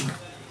kankuleetero kiki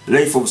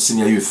life of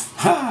senior youth.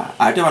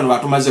 Ate bano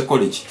batumaze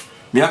college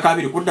myaka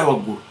 2 kudda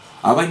waggulu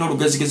abalina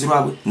olugezigezi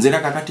lwabwe. Nze era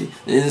kakati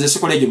nze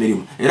sikola egyo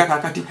mirimu era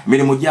kakati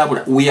mirimu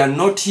gyabula. We are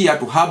not here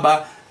to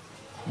harbor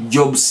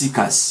job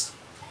seekers.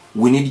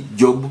 We need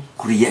job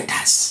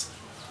creators.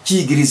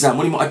 Kiyigiriza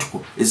mulimu article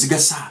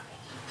ezigasa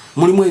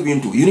mulimu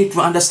ebintu. You need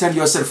to understand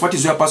yourself. What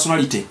is your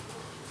personality?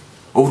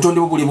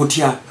 Obutonde buli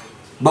butya,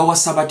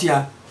 bawasa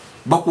batya,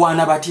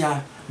 bakwana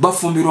batya,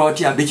 bafumbirwa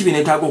batya, biki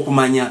binetaaga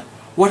okumanya.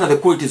 What are the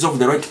qualities of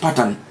the right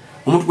pattern?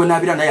 Omuntu gwe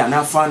naabira naye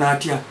anaafaana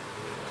atya?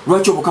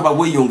 Lwaki obukaba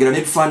bweyongera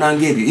n'ebifaana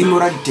ng'ebyo?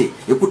 Immorality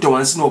ekutte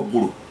wansi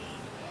n'oggulu.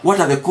 What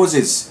are the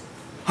causes?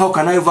 How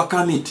can I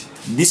overcome it?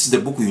 This is the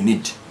book you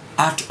need.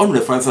 At only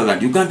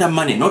 5,000 Uganda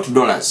money, not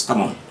dollars.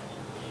 Come on.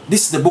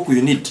 This is the book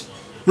you need.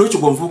 Lwaki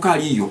gomvuka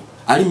aliyo,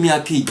 ali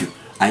myaka egyo.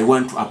 I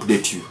want to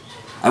update you.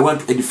 I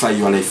want to edify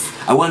your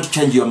life. I want to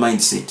change your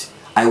mindset.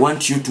 I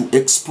want you to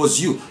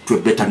expose you to a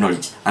better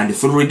knowledge. And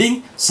through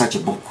reading such a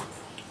book,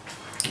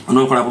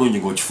 ononkola bulungi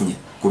ng'okifunye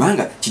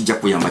kubanga kijja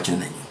kuyamba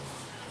kinene.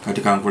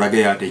 Kati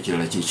kankulage ate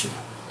ekirala kiki.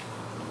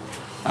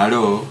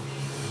 Hello,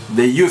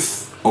 the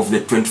youth of the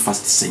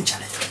 21st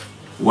century.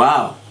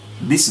 Wow,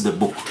 this is the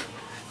book.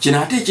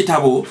 Kino ate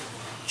ekitabo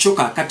kyo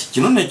kaakati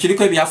kino ne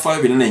kiriko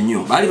ebyafaayo binene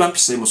nnyo. Baali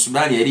bampise mu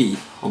Sudan eri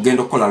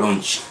ogenda okukola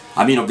launch.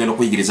 Ogenda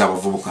okuyigiriza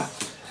abavubuka.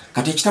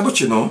 Kati ekitabo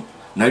kino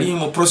nali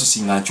mu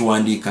processing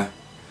nkiwandiika.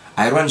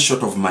 I run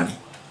short of money.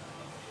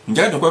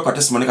 Njagala okweka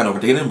testimony kano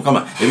kategere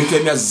mukama ebintu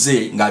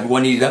emyazze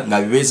ng'abiwanirira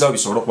ng'abibeezaawo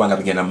bisobola okuba nga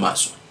bigenda mu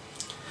maaso.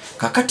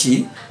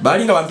 Kakati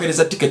baali nga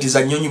bampeereza tiketi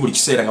za nnyonyi buli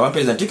kiseera nga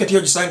bampeereza tiketi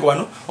yo gisange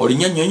wano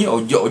olinya nnyonyi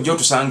ojja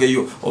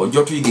otusangeyo ojja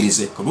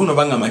otuyigirize. Kaluno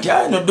bangamba nti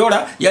no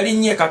dola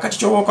yalinnye kakati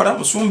ky'okola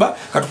musumba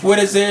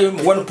katukuweereze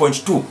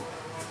 1.2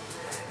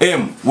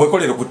 m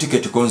wekolere ku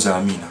tiketi konza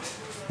amina.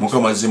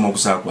 Mukama azima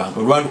okusaa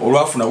kwange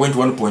olwafuna went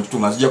 1.2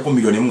 nga nzija ku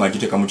milioni emu nga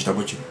ngiteeka mu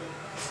kitabo kino.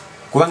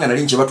 Kubanga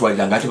nali nche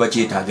batwalira ngati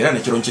bakyetaaga era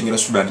nekiro nchengera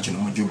Sudan kino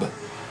mu Juba.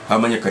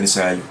 Amanya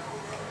kanisa yayo.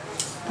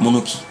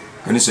 Munuki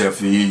kanisa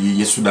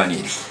ya Sudan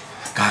eri.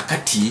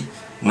 kakati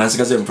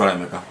ngansigaze mtwala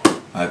meka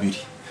abiri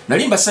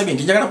nalimba sabi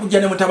ndi njagala kujja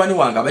ne mutabani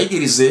wange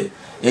abayigirize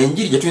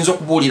enjiri gye tuyinza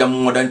okubuulira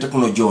mu modern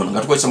technology ono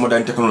nga tukozesa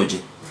modern technology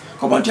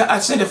koba nti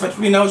asente ffe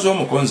tulinawo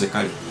z'omukonze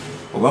kale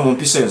oba mu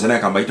mpisa yonze naye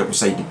kambayita ku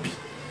side B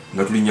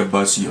nga tulinnya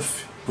baasi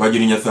yaffe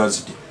twagirinya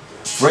Thursday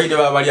Friday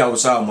baba bali awo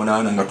saa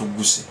 8 nga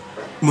tugguse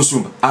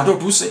musumba ate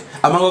otuuse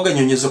amango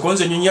ganyonyeze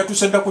konze nyonyi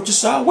yatuuse dda ku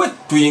kisaawe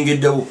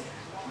tuyingiddewo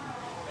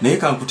naye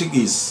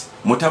kankutigiizi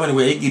mutabani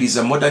bwe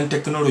yayigiriza modern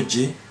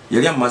technology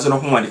yali amaze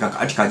n'okumwandika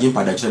ati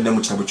kajimpada kitadde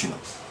mu kitabo kino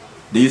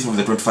The Youth of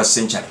the 21st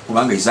Century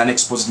kubanga is an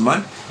exposed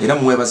man era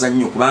muwebaza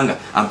nnyo kubanga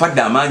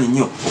ampadde amaanyi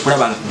nnyo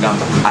okulaba nga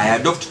kugamba I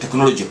adopt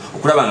technology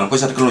okulaba nga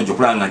nkozesa technology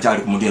okulaba nga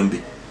nkyali ku mulembe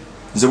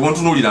nze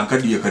bwontunuulira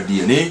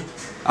nkaddiye naye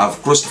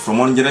I've crossed from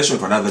one generation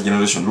to another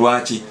generation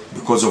lwaki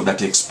because of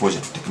that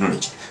exposure to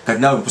technology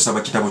kati naawe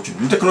nkusaba kitabo kino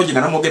ne technology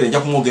nga namwogere nja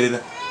kumwogerera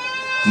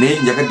naye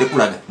njagadde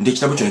kulaga ndi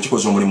ekitabo kino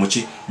kikoze omulimu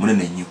ki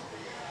munene nnyo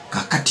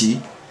kakati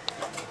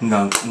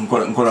nga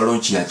nkola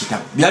launch ya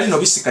kitabo byali no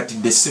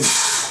bisikatidde simu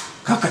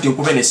kakati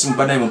nkube ne simu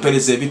banaye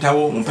mumpereze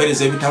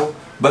ebitabo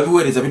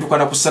babiweereza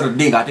bitukana ku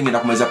Saturday nga ate ngenda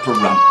kumaliza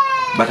program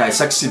but I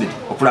succeeded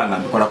okulanga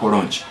mbikola ko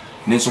launch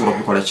nensobola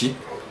okubikola ki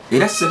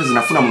era sente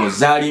zinafuna muno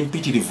zaali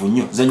mpitirivu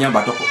nnyo zanyamba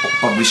atoko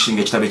okupublishing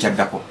ekitabo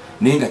ekyaddako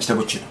naye nga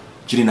kitabo kino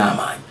kirina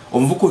amaanyi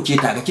omuvuko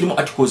okyetaaga kirimu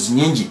articles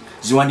nyingi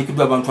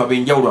ziwandikiddwa abantu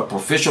ab'enjawulo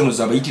professionals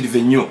abayitirivu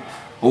ennyo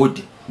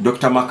odi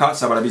Dr. Maka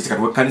Sabalabizi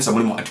kati wekkanisa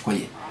mulimu article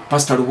ye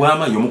Pastor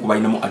Luwama yomu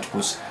kubalinamu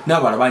articles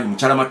n'abala bangi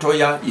Mukyala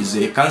Matoya is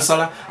a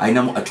counselor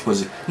ayinamu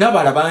articles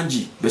n'abala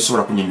bangi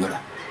besobola kunnyonnyola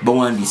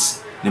bawandiise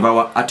ne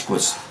bawa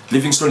articles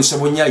Livingstone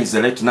Sebonya is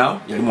right now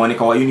yali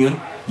muwanika wa Union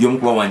yomu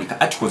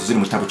kubawandiika articles ziri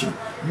mu kitabo kino.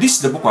 This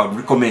is the book I would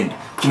recommend.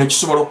 Kino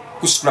kisobola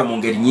kusitula mu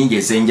ngeri nnyingi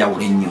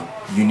ez'enjawulo ennyo.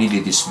 You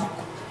need this book.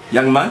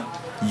 Young man,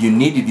 you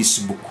need this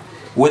book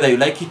whether you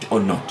like it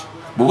or not.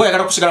 Bw'oba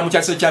oyagala kusigala mu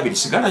kyasa ekyabiri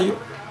sigalayo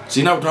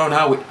sirina butalo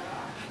naawe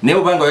naye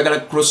obanga oyagala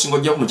crossing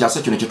ojja mu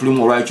kyasa kino kye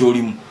tulimu olwakyo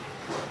olimu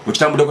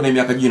okitambuddeko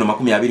n'emyaka gino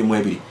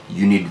 22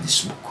 you need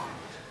this book.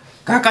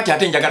 Kakati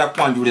ate njagala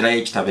kwanjulirayo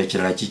ekitabo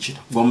ekirala kikino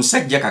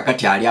ng'omusajja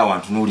kakati ali awo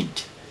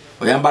antunuulidde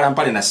oyambala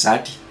mpale na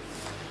saati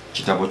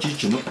kitabo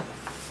kikino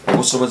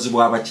obusobozi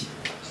bw'abaki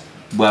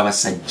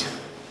bw'abasajja.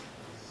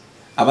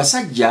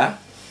 Abasajja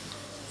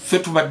ffe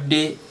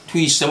tubadde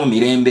tuyise mu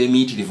mirembe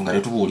emiyitirivu nga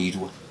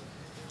tetubuulirirwa.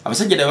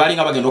 Abasajja ne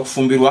balinga bagenda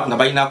okufumbirwa nga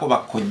balinaako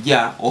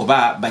bakojja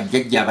oba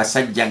bajjajja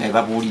abasajja nga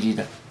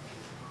babuulirira.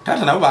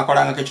 Taata nabo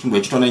bakolangako ekitundu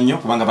ekitono ennyo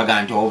kubanga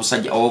bagamba nti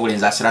obusajja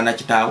obulenzi asirana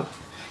kitaawo.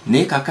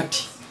 Naye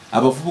kakati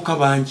abavubuka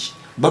bangi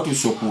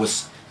batuuse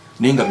okuwasa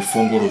naye nga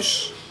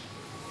bifongolosi.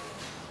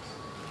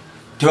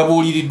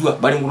 Tebabuuliriddwa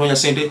bali mu kunoonya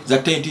sente za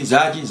tenti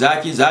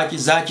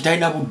zaaki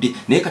talina budde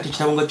naye kati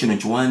ekitabo nga kino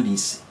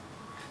kiwandiise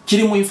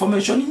kirimu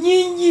information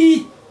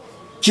nyingi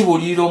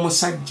kibuulirira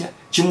omusajja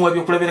kimuwa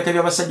ebyokulabirako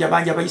by'abasajja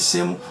bangi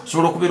abayiseemu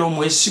osobola okubeera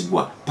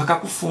omwesigwa paka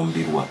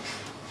kufumbirwa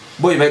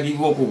boy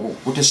bagirwa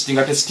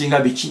kutesitinga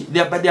biki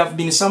they have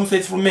been some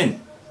faithful men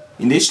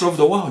in the history of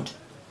the world.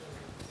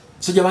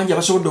 Sajja bangi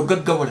abasobodde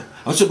okugaggawala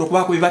abasobodde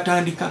okubaako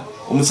bibatandika.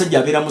 Omusajja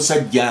abeera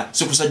musajja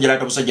si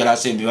kusajjalata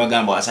busajjalasa embi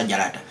bagamba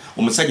wasajjalata.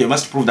 Omusajja you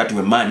must prove that you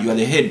are a man, you are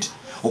the head.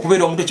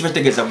 Okubeera omuntu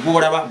ekibategeeza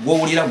gw'olaba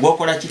gw'owulira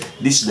gw'okola ki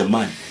this is the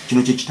man.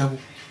 Kino kye kitabo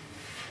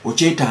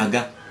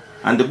okyetaaga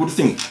and the good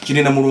thing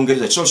kirina mu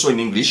Lungereza it's also in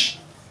English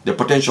the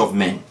potential of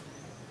men.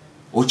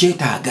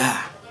 Okyetaaga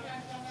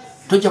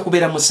tojja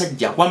kubeera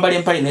musajja kwambala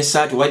empale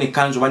n'essaati oba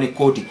n'ekkanzu oba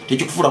n'ekkooti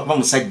tekikufuula kuba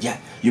musajja.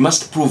 You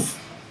must prove.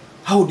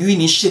 How do you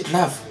initiate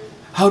love?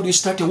 How do you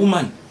start a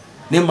woman?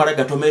 Nemala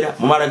gatomera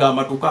mumala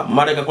gamatuka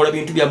mumala gakola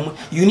bintu byammwe.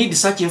 You need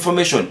such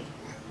information.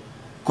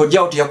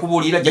 Kojja oti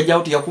yakubuulira jjajja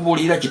oti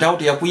yakubuulira kitaawo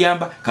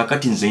teyakuyamba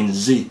kakati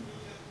nze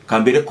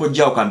kambere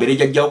kojjawo kambere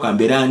jjajjawo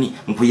kambere ani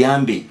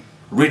nkuyambe.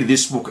 Read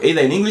this book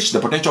either in English the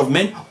potential of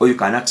men or you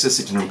can access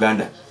it in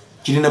Uganda.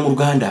 Kirina mu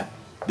Luganda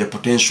the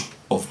potential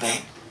of men.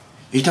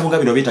 Ekitabo nga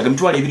bino beetaaga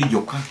emitwalo 2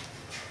 gyokka.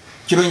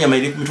 Kiro ennyama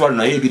eri ku mitwalo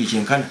nayo 2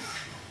 kyenkana.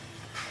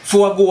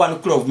 Forego 1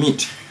 kilo of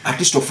meat at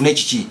least ofune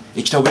ekiki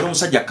ekitabo bino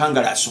omusajja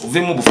kangalaso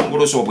ovemu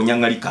obufongoloso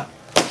obunyangalika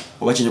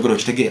oba kinjogero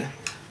kitegeera.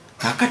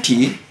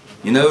 Kakati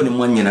ninayo ne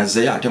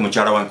mwannyinaze ate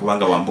mukyala wange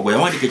kubanga wambogo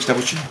yawandika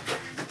ekitabo kino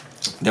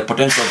the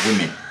potential of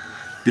women.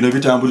 Bino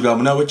bitambulira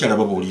munaabo kyala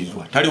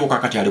babuulirirwa taliwo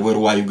kakati ali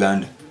bweru wa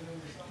Uganda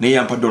naye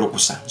yampadde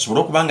olukusa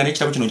nsobola okubanga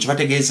n'ekitabo kino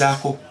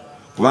kibategeezaako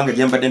kubanga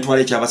gye mbadde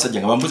ntwala ekyabasajja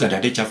nga bambuuza nti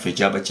ate ekyaffe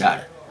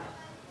ekyabakyala.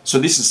 So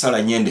this is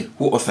Sarah Nyende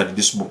who authored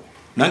this book.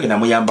 Nange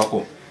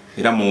namuyambako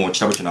era mu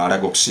kitabo kino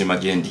alaga okusiima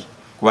gye ndi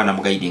kuba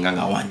namugaidinga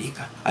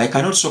ng'awandiika. I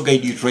can also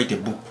guide you to write a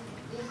book.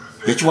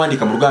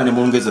 Yakiwandiika mu Luganda ne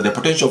mu Lungereza the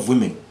potential of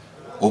women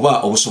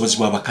oba obusobozi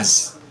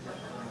bw'abakazi.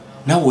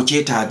 Naawe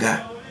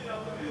okyetaaga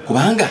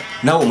kubanga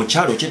naawe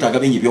omukyalo okyetaaga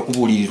bingi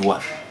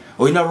ebyokubuulirirwa.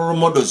 Olina role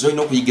models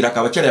olina okuyigirako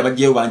abakyala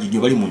abajjayo bangi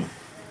nnyo bali muno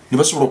ne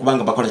basobola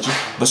okubanga bakola ki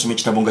basoma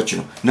ekitabo nga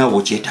kino naawe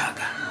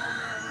okyetaaga.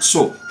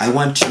 So I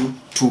want you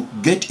to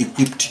get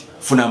equipped.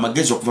 Funa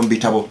amagezi okuva mu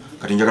bitabo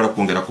kati njagala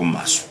kwongerako mu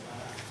maaso.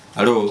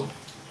 Alo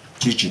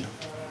kikino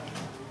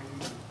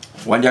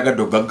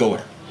wandyagadde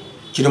okugaggawala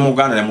kiri mu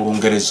Uganda ne mu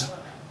Lungereza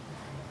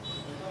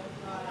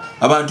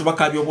abantu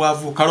bakabyo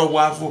bwavu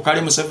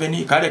kale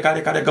Museveni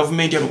kale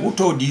government who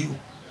told you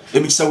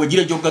emikisa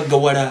wegire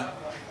jogaggawala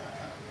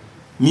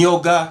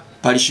myoga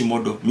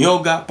palishimodo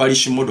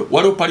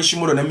waliwo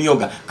palishimodo ne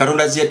myoga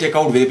katonda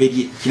ziyateekawo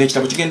olubereberye kino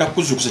ekitabo kigenda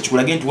kuzukusa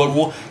kikulage nti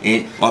waliwo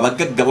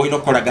abagagga balina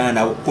okukolagana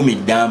nabo 10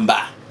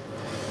 ddamba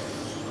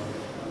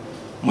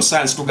mu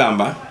science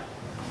tugamba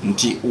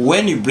nti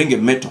when you bring a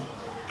metal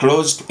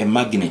close to a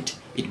magnet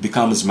it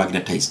becomes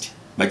magnetized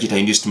bagita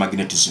induced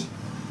magnetism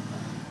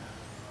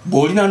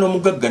bolina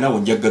n'omugagga nawo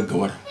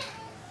njagaggawala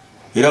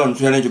era ono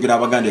tuyana njogera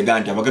abaganda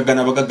eganti abagagga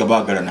n'abagagga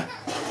baagalana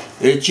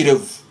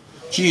ekirevu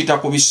kiyita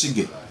ku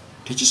bisige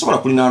tekisobola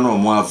kulinaana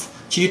omwavu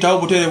kiyitawo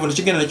butereevu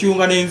nekigenda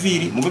nekiyunga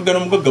n'enviiri mugagga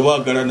n'omugagga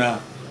baagalana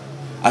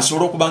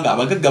asobola okubanga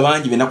abagagga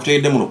bangi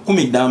benakuteredde muno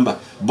 10 ddamba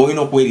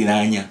boolina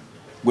okweriraanya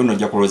gwe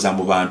nojja kulowooza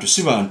mu bantu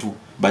si bantu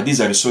but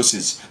these are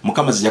resources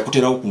mukama zijja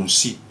kuterawo ku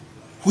nsi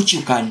which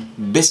you can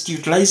best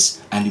utilize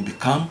and you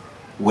become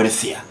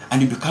wealthier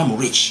and you become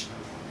rich.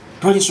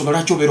 Toli nsonga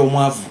lwaki obeera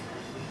omwavu.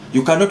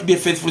 You cannot be a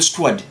faithful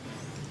steward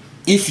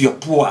if you're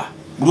poor.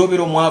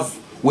 Obeera omwavu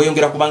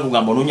weyongera kubanga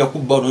ugamba onoonya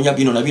kubba onoonya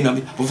bino na bino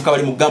buvuka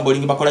bali mu gamba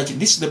olingi bakola ki.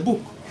 This is the book.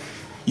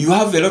 You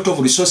have a lot of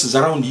resources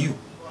around you.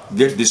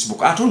 Get this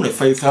book at only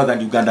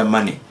 5,000 Uganda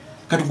money.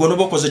 Kati gwe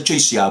onoba okoze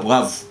choice ya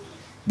bwavu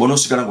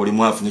bw'onoosigala ng'oli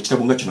mwavu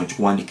n'ekitabo nga kino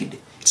kikuwandiikidde.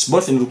 It's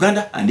both in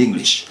Uganda and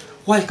English.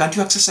 Why can't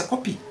you access a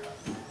copy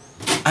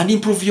and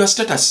improve your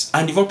status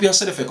and develop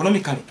yourself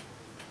economically?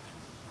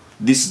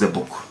 This is the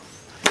book.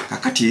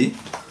 Kakati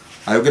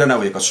ayogera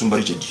nawe Kasumba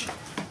Richard.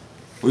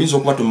 Oyinza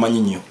okuba tomanyi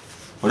nnyo.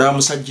 Olya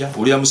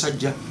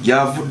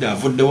musajja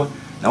avuddewa.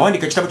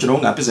 Nawandika ekitabo kino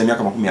nga mpeza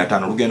emyaka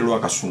 50 olugendo lwa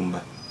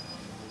Kasumba.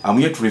 I'm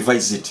yet to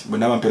revise it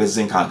when I'm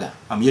mpereze nkaaga.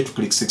 I'm yet to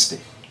click 60.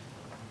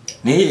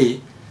 Naye,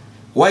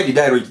 why did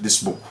I write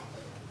this book?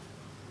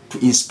 To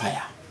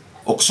inspire.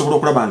 Okusobola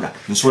okulabanga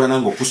nsobola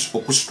nange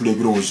okusitula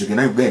ebirowoozo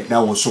bye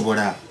nawe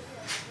osobola.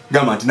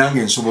 Gamba nti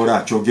nange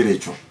nsobola kyogera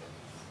ekyo.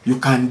 You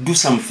can do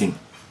something.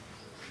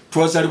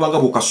 Twazalibwanga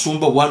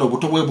bw'okasumba obwana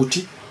obuto bwe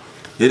buti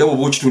era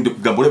bw'oba okitunde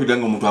kugamba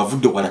olabiranga omuntu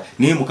avudde wala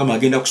naye Mukama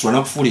agenda kusobola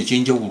nakufuula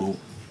ekyenjawulo.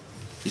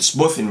 It's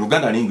both in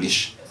Luganda and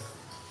English.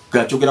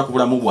 Gakyogera ku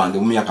bulamu bwange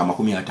mu myaka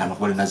 50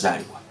 kuba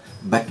nazaalibwa.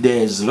 But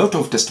there's a lot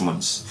of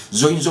testimonies.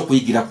 Zoyinza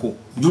okuyigirako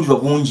bujulirwa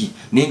bungi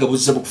naye nga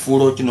buzza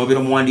bukufuula oti n'obeera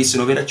omuwandiisi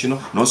n'obeera kino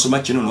n'osoma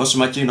kino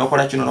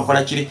n'okola kino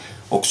n'okola kiri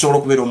okusobola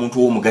okubeera omuntu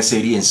w'omugaso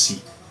eri ensi.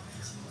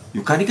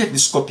 You can get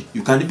this copy.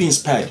 You can be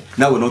inspired.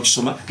 Now when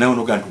you now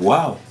you go,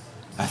 wow,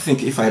 I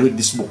think if I read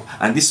this book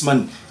and this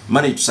man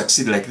managed to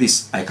succeed like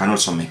this, I can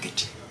also make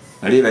it.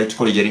 I write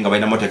college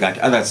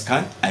others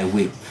can, I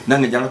will.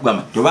 Nange njala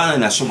kugamba tobana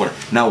na sobora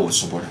nawo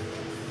sobora.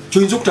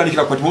 Tuyinza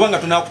okutandikira kwati bwanga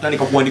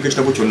tunakutandika kuwandika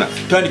ekitabo kyonna.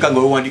 Tandika nga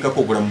wandikako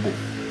ogula mu book.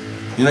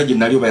 Nina gye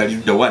nali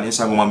bayalidde wani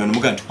ensango mwami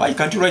nomuganda. Why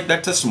can't you write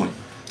that testimony?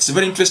 It's a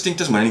very interesting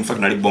testimony. In fact,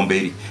 nali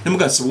Bomberi.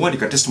 Nemuganda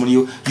sibuwandika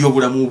testimony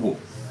y'obulamu bwo.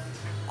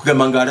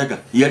 Kugamba ngalaga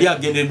yali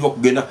agendereddwa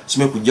kugenda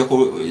sime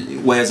kujjako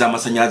waya za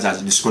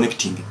amasannyalaze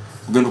disconnecting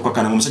kugenda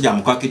kwakana omusajja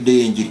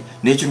amukakidde enjiri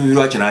n'ekyo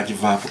bibirwa kya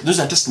nakivaako.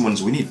 Those are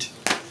testimonies we need.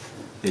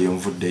 Eyo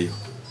nvuddeyo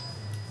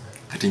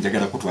kati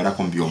njagala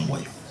kutwalako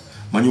by'omwoyo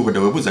manyi obadde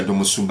webuuza nti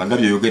omusumba nga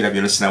byoyogera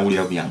byonna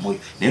sinawulira bya mwoyo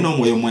naye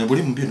n'omwoyo mwoyo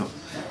buli mu bino.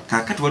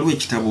 Kaakati waliwo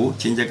ekitabo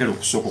kye njagala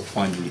okusooka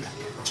okukwanjulira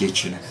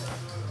kyekino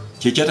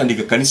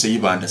kyekyatandika ekkanisa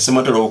ey'Ibanda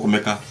Ssematalo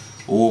ow'okumeka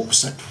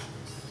ow'okusatu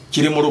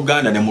kiri mu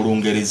Luganda ne mu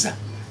Lungereza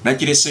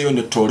nakireseyo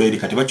ne toolo eri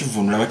kati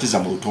bakivunula bakiza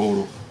mu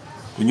Lutooro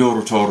kunywa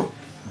Olutooro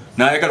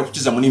n'ayagala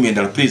okukiza mu nnimi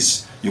endala.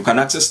 Please you can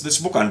access this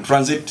book and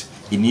translate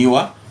in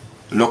your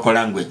local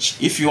language.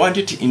 If you want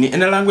it in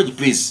any language,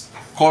 please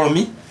call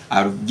me.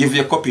 I'll give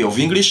you a copy of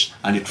English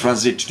and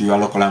translate to your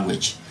local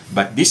language.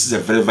 But this is a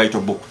very vital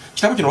book.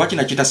 Kitabo kino lwaki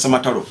nakiyita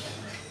Ssematalo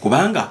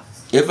kubanga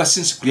ever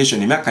since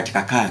creation emyaka kati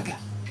kakaaga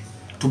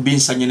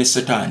tubinsanye ne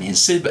Setaani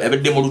ensi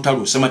ebadde mu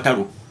lutalo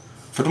Ssematalo.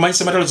 Fatumanyi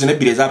Ssematalo zino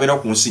ebbiri ezaabeera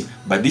ku nsi,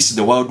 but this is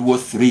the World War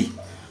III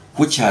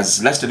which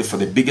has lasted for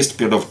the biggest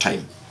period of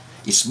time.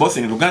 It's both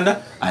in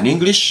Luganda and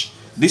English.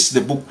 This is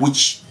the book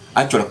which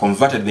actually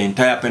converted the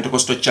entire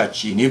Pentecostal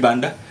church in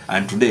Uganda,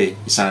 and today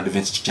it's an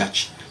Adventist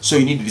church. So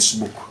you need this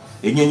book.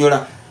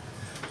 Enyonyola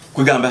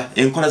kugamba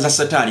enkola za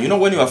Satan. You know,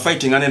 when you are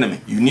fighting an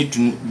enemy, you need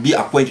to be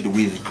acquainted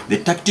with the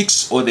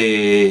tactics or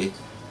the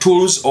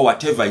tools or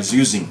whatever is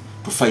using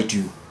to fight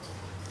you.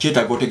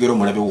 Kyetaaga otegeera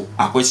omulabe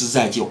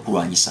akozesezza ki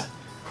okulwanyisa.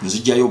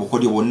 Nzijjayo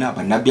obukodyo bwonna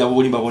bannabbi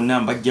abobulimba bonna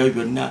mbajjayo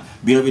byonna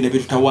bino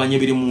byetutawaanya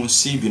biri mu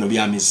nsi bino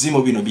bya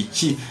mizimu bino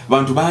biki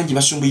bantu bangi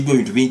basumbuyiddwa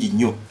ebintu bingi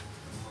nnyo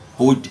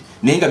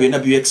naye nga byonna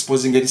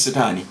bye-exposing eri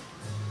Setaani.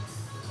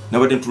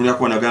 Nabadde ntunulira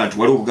kubanaga nti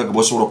waliwo obugagga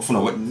bw'osobola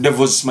okufuna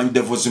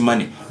devil's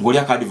money ng'oli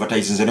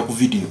aka-advertise nze ne ku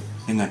video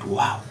naye nga nti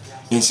wow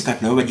ensi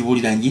kati nabo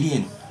bagibuulira njiri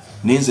eno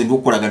naye nze ndi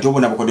okukolaga nti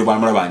obona bukodyo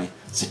bwamala baani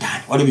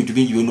Setaani. Waliwo ebintu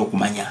bingi byolina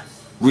okumanya.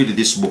 Read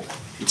this book.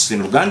 It's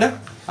in Uganda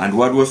and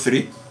World War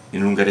III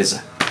in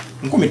Lungereza.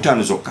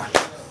 15 zokka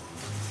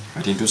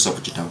kati ntuusa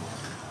ku kitabo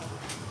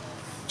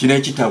kino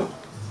ekitabo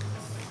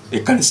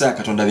ekkanisa ya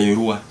Katonda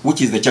leeruwa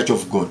which is the Church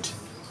of God.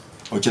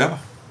 Okiraba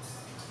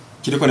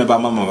kiriko ne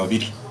bamama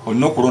babiri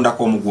olina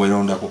okulondako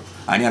omugwerondako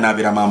ani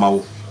anabeera maama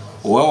wo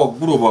owa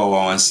waggulu oba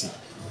wa wansi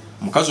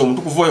mukazi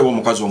omutukuvu oyo oba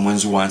omukazi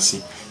omwenzi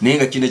wansi naye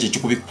nga kino ekyo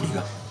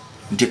kikubikkulira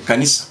nti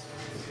ekkanisa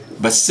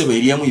basiseba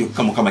eriyamu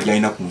yokka mukama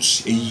gyalina ku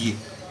nsi eyiye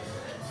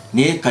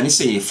naye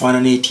ekkanisa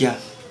efaanana etya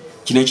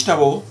kino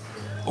ekitabo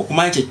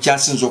okumanya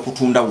kyekyasinza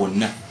okutunda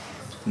wonna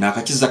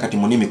naakakiza kati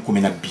mu nnimi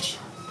 12.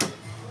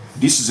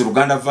 This is the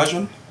Luganda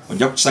version.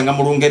 Ojja kukisanga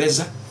mu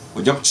Lungereza,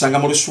 ojja kukisanga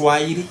mu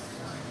Luswayiri,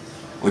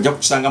 ojja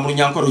kukisanga mu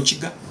Lunyankore,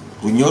 Rukiga,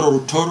 Lunyoro,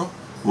 Lutoro,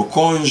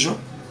 Lukonjo,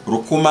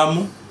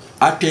 Lukumamu,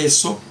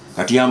 Ateso,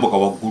 kati yambuka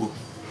waggulu.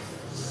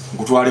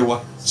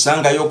 Nkutwalewa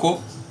sanga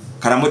yoko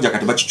Karamoja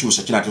kati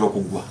bakikyusa kinatera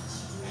okuggwa.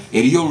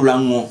 Eriyo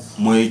Lulango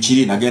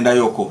mwekiri nagenda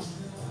yoko.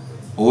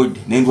 Ode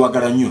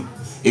nendwagala nnyo.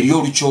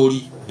 Eriyo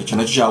Lukyoli ekyo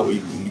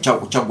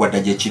nakyo kyagwadda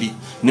gye kiri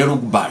ne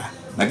Lugbala.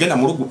 Nagenda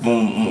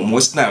mu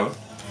West Nile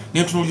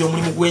nentunulira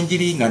omulimu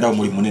gw'enjiri nga ndawo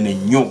mulimu munene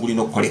nnyo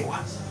gulina okukolebwa.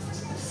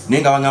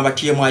 Naye nga bagamba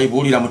TMI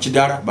buulira mu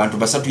kidaala bantu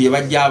basatu ye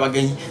bajja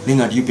abagenyi naye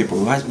nga you people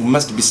we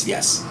must be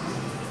serious.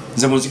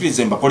 Nze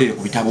munzikirize mbakolere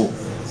ku bitabo.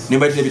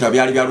 Nembalira ebitabo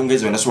byali bya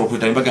Lungereza nasobola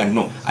okuleta nembaga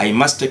no I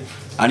must take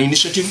an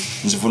initiative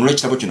nzivunula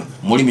ekitabo kino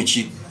mulimi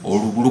ki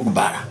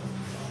Olugbala.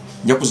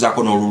 Nja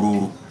kuzaako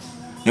n'olululu.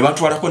 Ne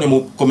bantwalako ne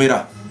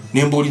mukomera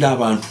ne mbuulira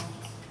abantu.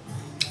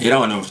 Era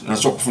wano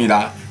nasobola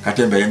okufunira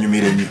katembe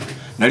yanyumira ennyo.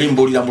 Nali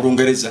mbuulira mu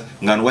Lungereza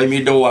nga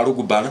wayimiriddewo wa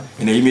Lugbala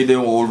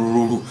eneyimiriddewo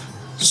olululu.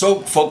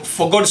 So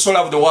for God so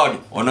loved the world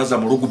onaza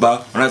mu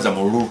Lugbala onaza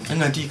mu lulu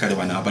nga nti kale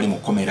bana abali mu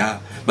komera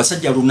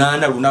basajja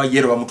luna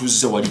yero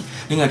bamutuzize wali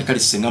nga nti kale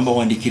sengamba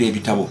wandikira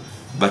ebitabo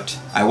but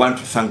I want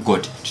to thank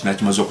God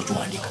tinakimaze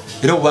okutuwandika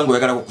era obanga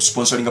oyagala ku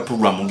sponsoringa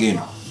program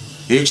ngeno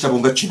ekitabo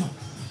nga kino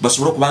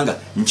basobola kubanga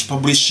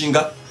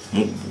nkipublishinga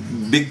mu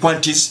big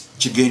quantities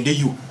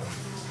kigendeyo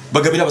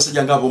bagabira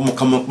basajja ngabo mu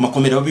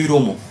makomera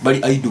babiromo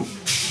bali idle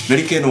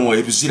nali keno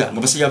ebuzira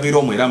nga basajja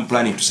babiromo era I'm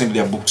planning to send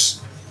their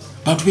books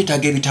bantu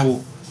betaaga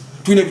ebitabo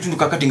tulina ebitundu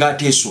kakati nga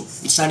Ateso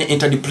it's an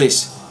entered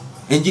place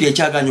enjiri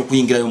ekyaganya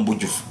okuyingirayo mu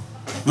bujjufu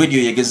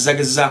radio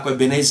yegezaako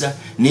Ebenezer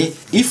ne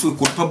if we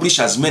could publish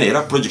as many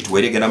era project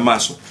weregena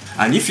maaso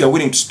and if you are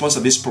willing to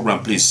sponsor this program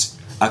please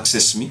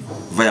access me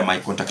via my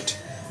contact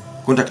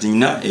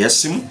nina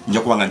eyasimu nja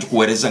kubanga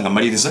njikuweereza nga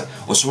maliriza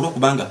osobola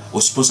okubanga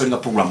osponsoringa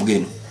program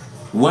geno.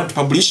 We want to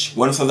publish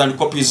 1,000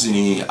 copies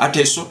in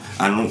Ateso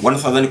and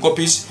 1,000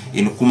 copies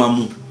in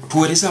Kumamu.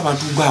 Tuweereza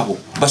abantu gaabo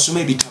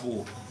basome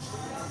ebitabo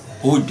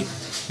ode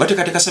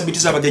batekateka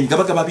sabitiza abagenyi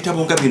gabagaba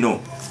bitabo nga bino.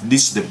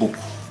 This is the book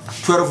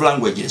 12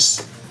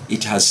 languages.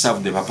 It has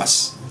served the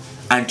purpose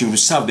and it will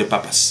serve the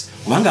purpose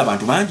kubanga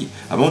abantu bangi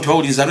abantu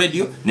bawuliza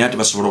radio ne ate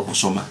basobola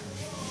okusoma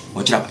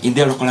okiraba in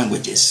their local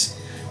languages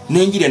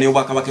n'enjiri ne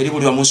obwakabaka eri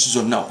buli wa munsi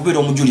zonna okubeera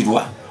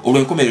omujulirwa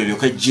olw'enkomerero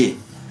lyokajje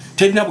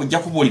terina bujja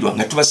kubuulirwa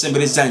nga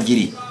tubasembereza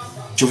njiri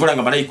kivula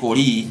nga malayika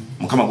oli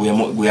mukama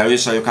gwe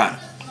yaweesa Yokaana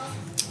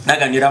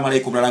naganira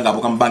amalayika omulala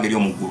ng'abuuka mu bbanga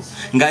ery'omuggulu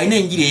ng'alina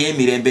enjiri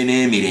ey'emirembe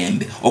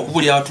n'emirembe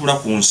okubuulira abatuula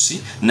ku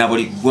nsi na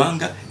buli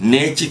ggwanga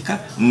n'ekika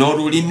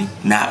n'olulimi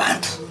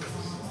n'abantu.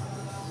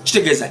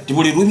 Kitegeeza nti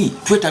buli lumi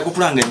twetaaga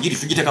okulanga enjiri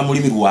tugiteeka mu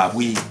lulimi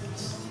lwabwe.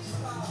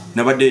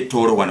 Nabadde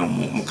Tooro wano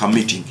mu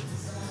meeting.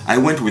 I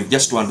went with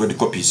just 200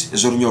 copies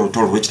ez'olunyo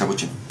olutolo lw'ekitabo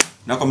kino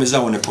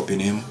nakomezaawo ne kopi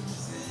n'emu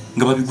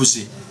nga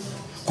babiguze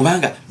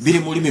kubanga biri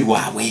mu lulimi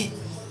lwabwe.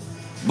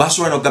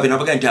 Basobola n'okugaba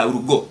nabaga nti I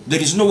will go.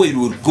 There is no way you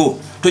will go.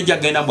 Tojja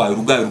genda bwa I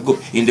will go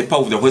in the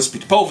power of the Holy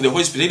Spirit. Power of the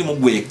Holy Spirit eri mu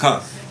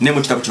gweka ne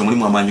mu kitabo kino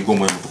mulimu amaanyi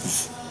g'Omwoyo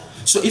Mutukuvu.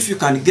 So if you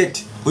can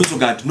get oyinza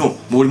ogaa nti no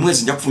mu buli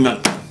mwezi nja kufuna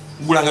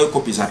gulangayo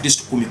copies at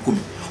least 10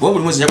 oba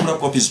buli mwezi nja kugula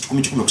copies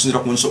 10 okusinziira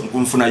ku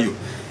nfunayo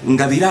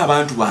ngabira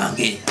abantu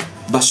bange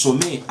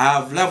basome. I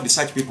have loved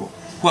such people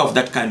who have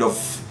that kind of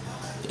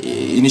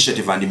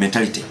initiative and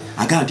mentality.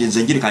 Agamba nti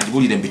nze njiri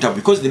kanjibulire mu bitabo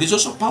because there is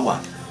also power.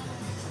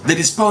 There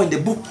is power in the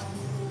book.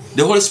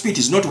 The Holy Spirit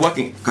is not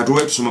working.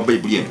 Katuwa tusoma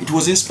Bible. It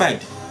was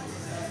inspired.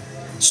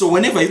 So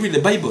whenever you read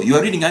the Bible, you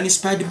are reading an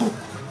inspired book.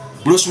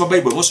 Bulosoma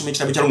Bible, also make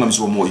kitabu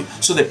kyalungamizibwa omwoyo.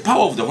 So the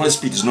power of the Holy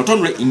Spirit is not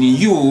only in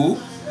you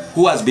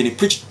who has been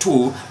preached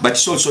to, but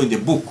it's also in the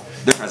book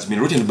that has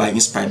been written by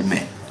inspired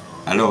men.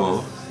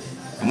 Hello?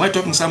 Am I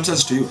talking some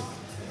sense to you?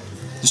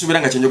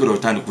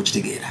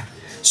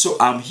 So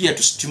I'm here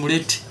to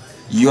stimulate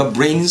your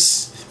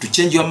brains, to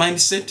change your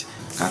mindset.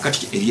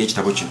 Kakati eriya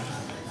ekitabo kino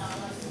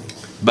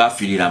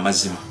bafiirira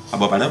amazima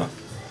abo balaba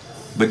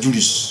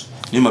bajulius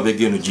ne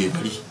mabega eno gye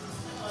bali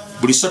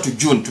buli 3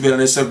 June tubeera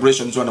ne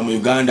celebrations wano mu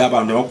Uganda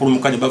abantu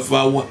abakulumuka ne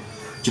bavaawa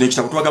kino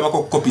ekitabo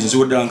twagabako copies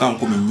ziwedde nga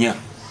 14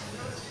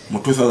 mu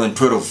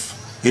 2012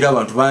 era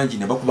abantu bangi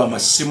ne bakuba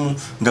amasimu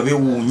nga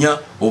bewuunya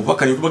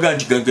obubaka ne tubaga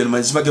nti gangana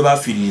mazima ge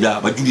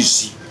bafiirira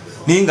bajulisi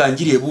naye nga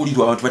njiri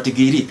ebuulirwa abantu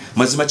bategeere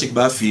mazima kye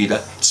bafiirira.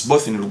 It's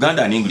both in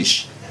Luganda and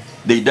English.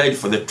 They died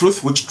for the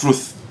truth. Which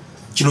truth?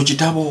 Kino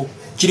kitabo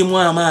kirimu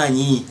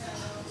amaanyi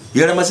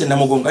yala maze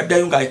namugonga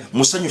addayo nga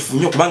musanyufu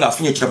nnyo kubanga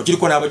afunye ekitabo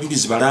kiriko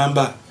n'abajulizi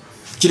balamba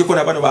kiriko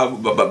n'abantu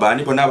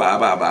baani bonna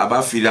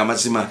abafiirira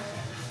amazima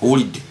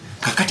owulidde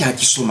kakati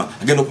akisoma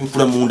agenda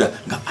okubikula munda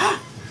nga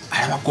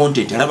alaba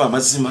content alaba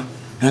amazima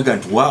naga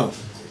nti wow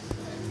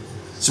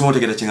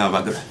Simotegera chenga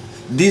bagala.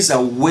 These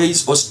are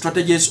ways or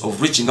strategies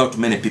of reaching out to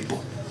many people.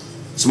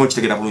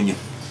 Simotegera bulunyo.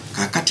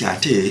 Kakati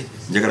ate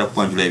njagala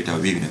kwanjula ebitabo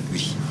bibi na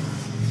bibiri.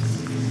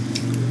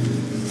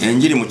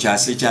 Enjiri mu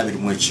kyase kyabiri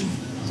mu ekimu.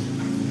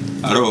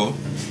 Alo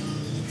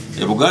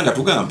Buganda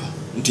tugamba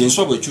nti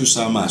enswa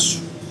ekyusa amaaso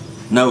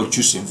nawe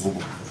okyusa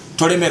envubu.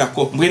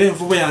 Tolemerako mbwere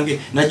envubu yange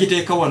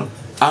nagiteeka wano.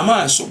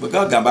 Amaaso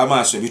bagagamba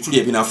amaaso ebituli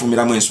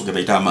ebinafumiramu enswa ge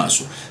bayita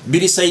amaaso.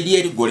 Biri side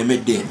eri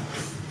golemedde eno.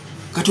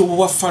 Kati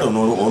obuwa falo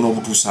ono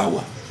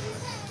butusaawa.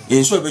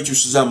 Enswa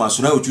ekyusiza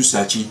amaaso nawe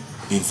okyusa ki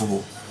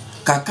envubu.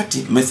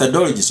 Kakati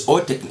methodologies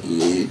or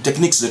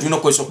techniques zetulina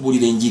okukozesa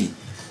okubuulira enjiri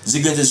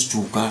zigenze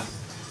zikyuka.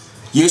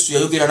 Yesu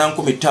yayogera na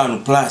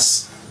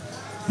 5+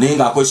 naye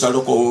nga akozesa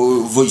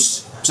local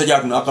voice. Musajja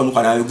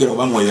akanuka n'ayogera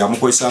oba mwoyo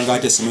yamukozesa nga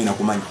ate simina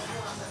kumanya.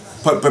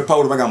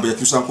 Paulo bagamba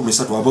yakyusa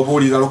 3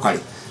 ababuulira lokale.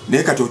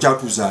 Naye kati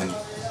okyatuzaani.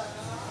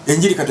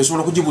 Enjiri kati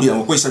osobola okugibuulira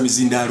ng'okozesa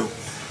mizindaalo.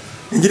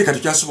 Enjiri kati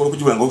okyasobola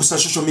okugibuulira ng'okozesa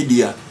social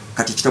media.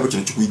 Kati kitabo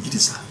kino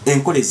kikuyigiriza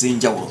enkola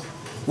ez'enjawulo.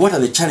 What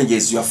are the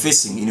challenges you are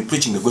facing in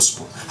preaching the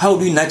gospel? How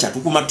do you nurture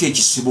tukumatu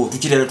ekisibo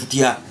tukirera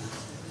tutya?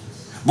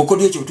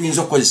 Bukodyo ekyo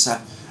tuyinza okukozesa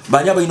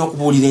bali abalina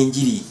okubuulira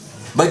enjiri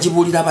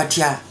bagibuulira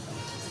batya?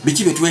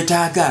 Biki bye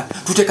twetaaga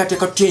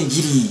tuteekateeka tutya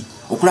enjiri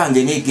okulanga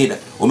eneegenda.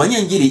 Omanye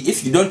enjiri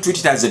if you don't treat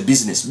it as a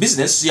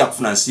business si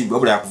yakufuna nsimbi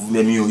wabula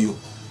yakuvumya emyoyo.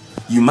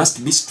 You must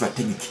be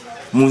strategic.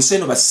 Mu nsi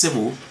eno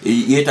bassebo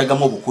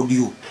yeetaagamu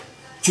obukodyo.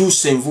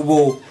 Kyusa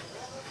envubo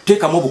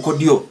teekamu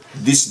obukodyo.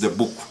 This is the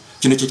book.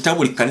 Kino kyekitabo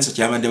buli kanisa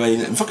kyabadde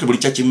balina. In fact buli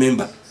church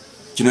member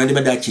kino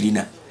yandibadde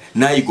akirina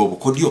n'ayiga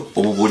obukodyo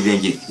obubuulira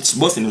enjiri. It's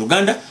both in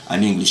Uganda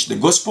and English. The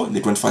gospel in the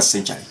 21st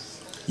century.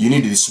 You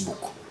need this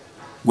book.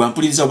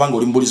 Gwampuliriza obanga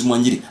oli mubuulizi mu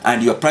njiri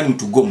and you are planning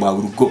to go, I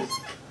will go.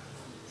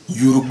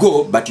 You will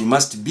go, but you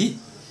must be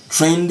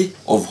trained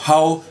of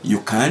how you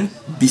can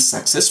be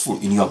successful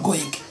in your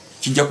going.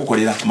 Kijja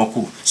kukolera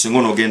amakulu singa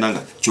onogenda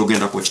nga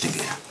kyogenda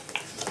kwekitegeera.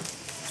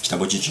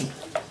 Kitabo kiki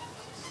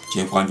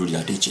kyenkwanjulira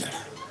ate ekirala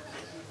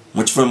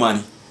mu Kifuramani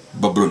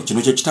Babylon.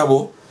 Kino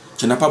kyekitabo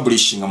kyena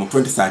publishing mu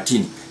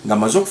 2013 nga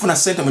maze okufuna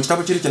sente mu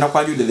kitabo kiri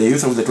kyenakwanjulira the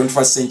youth of the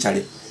 21st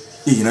century.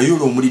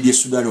 Nayo omulidi e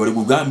Sudan wali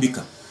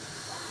gugambika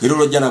era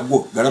olwajja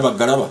nagwo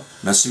galaba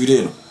nasibira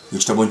eno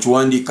ekitabo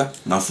nkiwandiika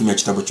nanfumya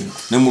kitabo kino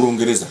ne mu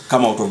Lungereza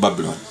Come Out of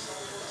Babylon.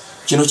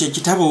 Kino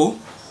kyekitabo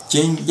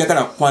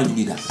kyenjagala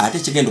kukwanjulira ate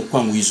kigenda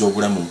okukwanguyiza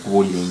obulamu mu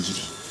kubuulira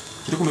enjiri.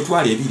 Kiri ku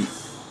mitwalo 2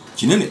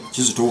 kinene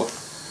kizitowa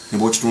ne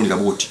bw'okitundira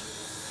bw'oti.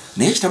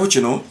 Naye ekitabo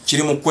kino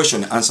kiri mu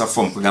question answer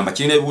form kugamba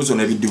kirina ebibuuzo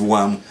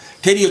n'ebiddibwamu.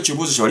 Teriyo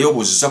kibuuzo kyewali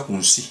obuuziza ku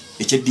nsi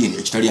ekyeddiini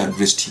ekitali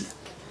addressed here.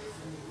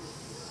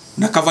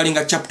 Na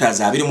covering chapters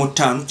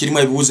 25 kirimu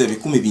ebibuuzo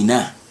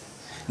 400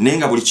 naye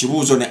nga buli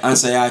kibuuzo ne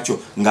answer yakyo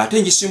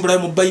ng'ate ngisimbulayo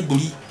mu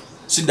Bayibuli.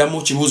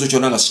 Siddamu kibuuzo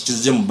kyonna nga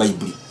sikizze mu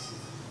Bayibuli.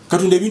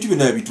 Katonda ebintu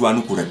byonna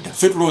yabitwanukula dda.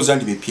 Ffe tulowooza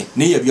nti bipya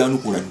naye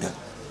yabyanukula dda.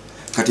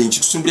 Kati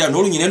nkitusimbulira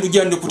n'olunyina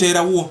enduja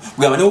ndikuteerawo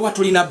kugamba ne bwoba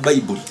tulina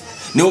Bayibuli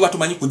ne bwoba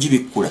tumanyi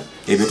kugibikkula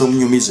ebyo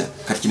tomunyumiza.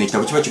 Kati kino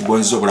ekitabo kiba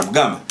kigonzeza obulamu.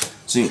 Gamba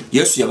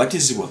Yesu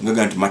yabatizibwa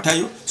ngaga nti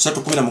Matayo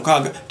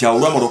 3:16 ti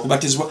awulwamala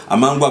okubatizibwa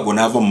amangu ago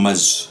n'ava mu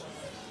mazzi.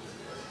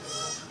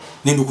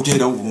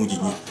 Nindukuteerawo bulungi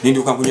nnyo.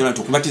 Ninduka kunyola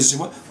nti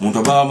okubatizibwa muntu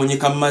aba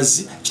amonyeka mu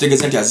mazzi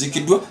kitegeeza nti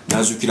aziikiddwa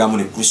n'azuukiramu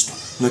ne Kristo.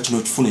 Nga kino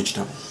kifuna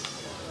ekitabo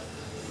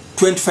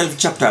 25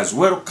 chapters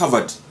well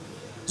covered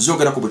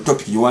zogera ku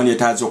topic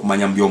yiwandietaaze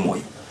okumanya mu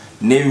by'omwoyo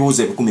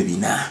n'ebibuuzo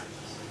 400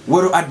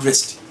 well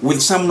addressed with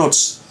some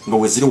notes nga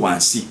weziri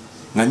wansi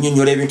nga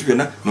nnyonnyola ebintu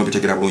byonna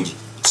n'obitegera bulungi.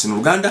 Sino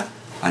Luganda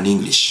and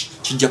English.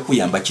 Kijja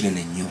kuyamba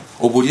kinene nnyo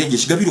obuulire gye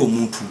kigabira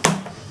omuntu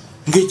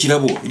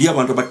ng'ekirabo eri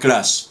abantu aba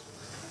class.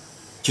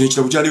 Kino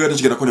ekitabo kyandibadde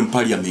kigendako ne mu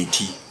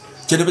parliament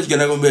kyandibadde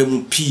kigendako mu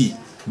MP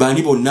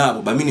bani bonna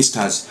abo ba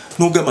ministers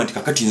n'ogamba nti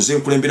kakati nze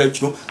nkulembera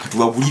kino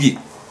katubabulire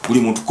buli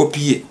muntu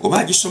kopiye oba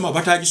agisoma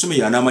batagisome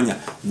yanamanya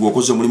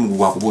gwokoze omulimu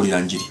gwa kubuulira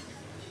njiri.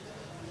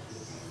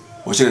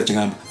 Okyera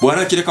kigamba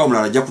bwana kireka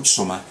omulala ajja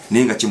kukisoma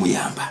naye nga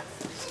kimuyamba.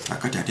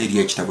 Akati ate eri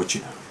ekitabo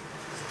kino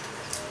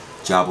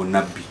kya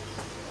bunnabbi.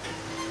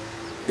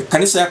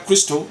 Ekkanisa ya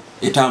Kristo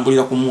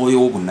etambulira ku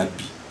mwoyo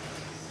w'obunnabbi.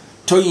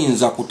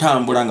 Toyinza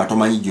kutambula nga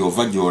tomanyi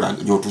gy'ova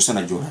gy'otuusa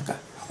na gy'olaga.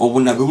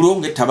 Obunnabbi buliwo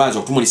ng'ettabaaza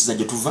okutumulisiza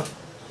gye tuva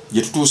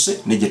gye tutuuse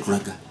ne gye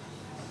tulaga.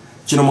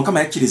 Kino Mukama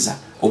yakkiriza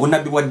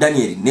obunnabbi bwa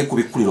Daniel ne ku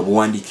bikkuliro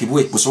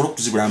buwandiikibwe busobole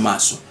okutuzibula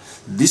amaaso.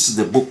 This is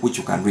the book which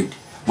you can read.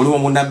 Mulimu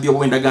obunnabbi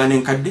obw'endagaano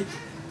enkadde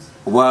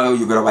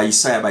obwayogera ba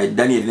Isaya ba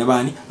Daniel ne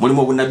baani.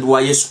 Mulimu obunnabbi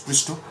bwa Yesu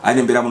Kristo ate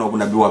n'embeeramu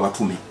n'obunnabbi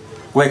bw'abatume.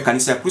 Kuba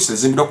ekkanisa ya Kristo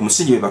ezimbiddwa ku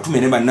musingi be batume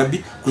ne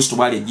bannabbi. Kristo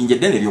bwali ejjinja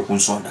eddene ery'oku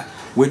nsonda.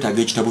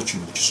 Weetaaga ekitabo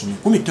kino kisome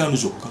 15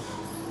 zokka.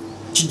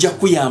 Kijja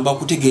kuyamba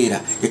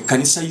okutegeera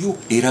ekkanisa yo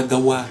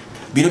eragawa.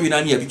 Bino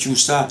binani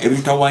yabikyusa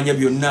ebitawanya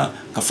byonna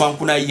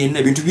kafankuna yenna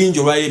ebintu bingi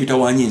olwayo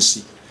ebitawanya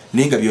ensi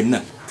naye nga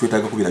byonna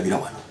twetaaga kubirabira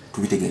wano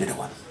tubitegeerera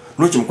wano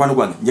nochi mukwano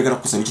gwange njagala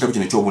kusaba ekitabo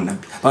kino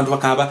ky'obunabbi abantu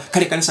bakaba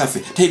kale kanisa ffe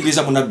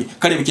teyigiriza bunabbi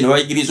kale bikino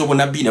bayigiriza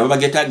obunabbi ne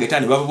babageta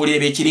ne babuli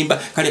ebekirimba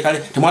kale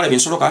temwala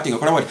byensolo kati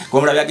ngakola wali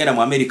komula byagenda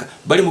mu America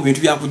bali mu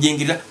bintu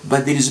byakujingirira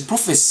but there is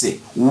prophecy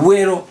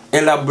well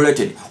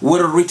elaborated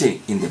well written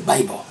in the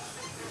Bible.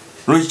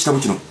 Nochi kitabo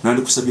kino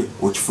nandi kusabye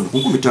okifune ku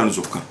 15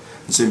 zokka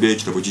nsembe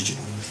ekitabo kiki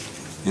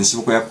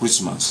ensibuko ya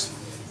Christmas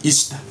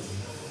Easter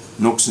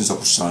n'okusinza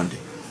ku Sunday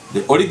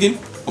the origin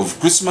of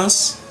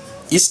Christmas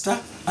Easter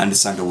and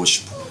Sunday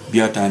worship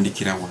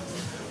byatandikirawa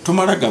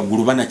tomala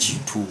gagulubana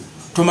kintu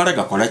tomala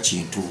gakola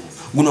kintu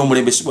guno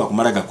omulembe sigwa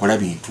kumala gakola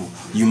bintu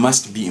you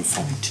must be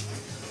informed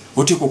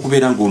otiko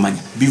kubeera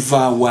ng'omanya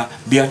bivaawa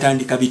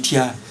byatandika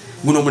bitya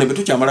guno omulembe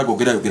tukyamala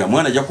gogera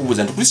mwana ajja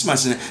kubuuza nti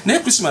Christmas naye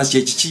Christmas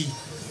kyekiki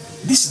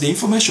this is the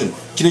information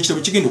kino kitabo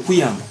kigenda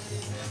okuyamba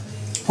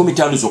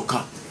 15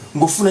 zokka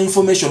ng'ofuna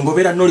information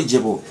ng'obeera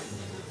knowledgeable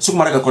so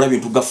kumala gakola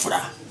bintu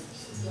gafula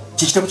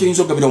kitabo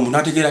kyinzo gabira omuntu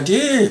ategeera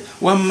nti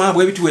wamma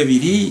bwe bitu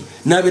ebiri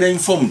nabeera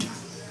informed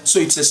so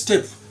it's a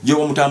step je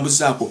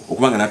omutambuzaako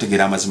okubanga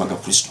nategeera amazima ga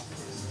Kristo.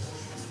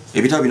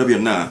 Ebitabo bino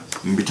byonna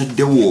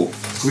mbitaddewo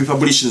ku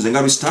publishings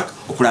nga Bistack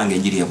okulanga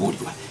enjiri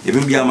yabuulirwa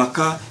ebimu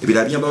byamaka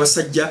ebirabyamba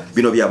abasajja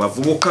bino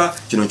byabavubuka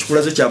kino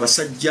kikulaze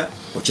kyabasajja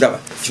okiraba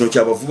kino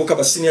kyabavubuka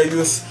ba senior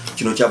youth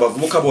kino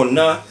kyabavubuka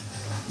bonna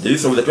the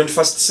youth of the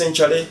 21st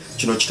century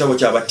kino kitabo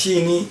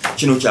kyabatiini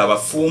kino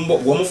kyabafumbo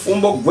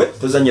gw'omufumbo gwe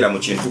tozanyira mu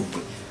kintu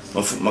gwe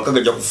maka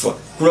gajja kufa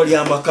kula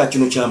lya maka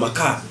kino kya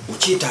maka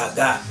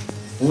okitaaga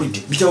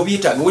ulide bitabo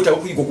byetaaga wetaaga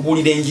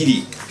okubuulira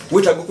enjiri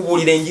wetaaga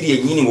okubuulira enjiri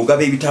yennyini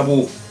ng'ogaba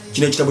ebitabo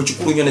kino ekitabo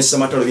kikulu nnyo ne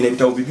Ssamatalo bino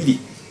ebitabo bibiri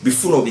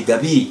bifuna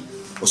obigabi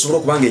osobola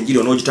okubanga enjiri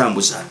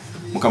onoogitambuza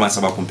Mukama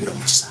asaba kumpira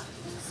omukisa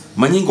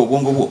manyi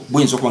ng'obwongo bwo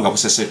buyinza okuba nga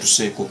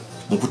buseseetuseeko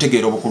mu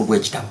kutegeera obukulu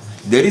bw'ekitabo.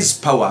 There is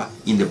power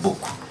in the book.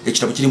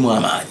 Ekitabo kirimu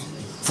amaanyi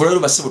fulero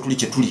basebo tuli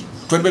kye tuli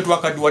twembe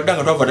twakaddi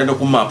waddanga twavadanda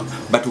ku map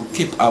but to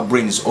keep our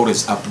brains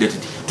always updated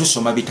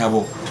tusoma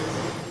bitabo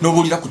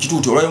n'obuulira ku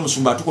kituuti olwayo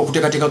omusumba atuka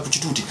okuteekateeka ku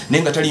kituuti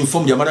naye nga tali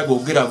informed amala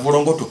googera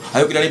volongoto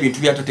ayogera ebintu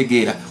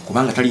byatategeera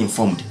kubanga tali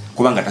informed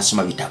kubanga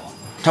tasoma bitabo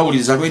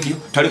tawuliriza radio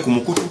tali ku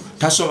mukutu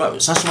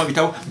tasoma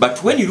bitabo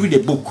but when you read a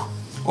book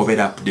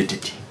obeera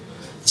updated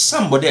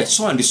somebody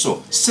so and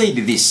so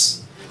said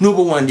this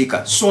n'oba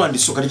wandika so and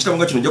so kati kitabo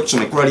nga kino ojja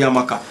kusoma ekkula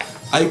ly'amaka.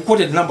 I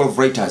quoted a number of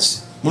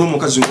writers muno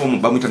mukazi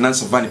ng'omu bamwita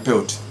Nancy Van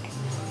Pelt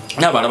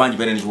n'abaala bangi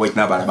Bernard White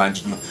n'abaala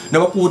bangi nnyo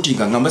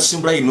nabakuutinga nga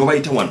mbasimbula ino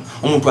bayita wano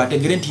omuntu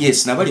ategere nti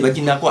yes nabali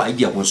baginako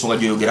idea ku nsonga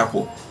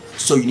gy'oyogerako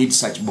so you need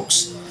such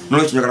books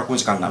nolwekyo njagala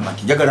kunzika ngamba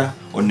nti njagala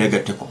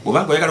onnegatteko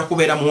bwobanga oyagala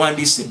kubeera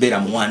muwandiisi beera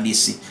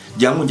muwandiisi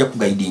jangu nja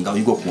kugaidinga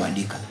oyiga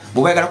okuwandiika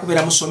bw'oba oyagala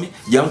kubeera musomi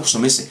jangu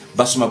kusomese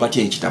basoma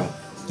batya ekitabo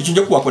ekyo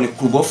nja kuwako ne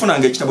kuluba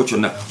ofunanga ekitabo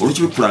kyonna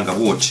olukibikkulanga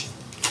bwoti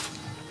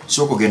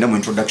sooka ogenda mu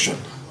introduction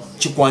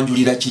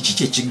kikwanjulira kiki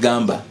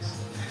kyekigamba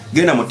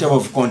genda mu table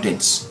of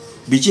contents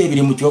biki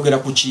ebiri mu kyogera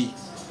ku ki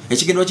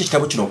ekigendwa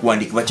ky'ekitabo kino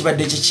okuwandiikibwa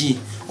kibadde kiki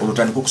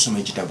olutandika okusoma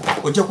ekitabo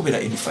ojja kubeera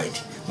edified.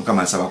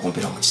 Mukama asaba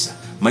kumpera omukisa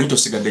manyi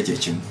tosigadde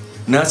kyekimu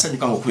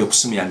nansanyuka ng'okubye ku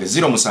simu yange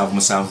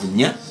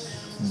 0774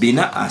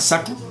 4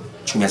 3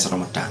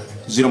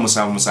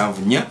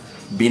 0774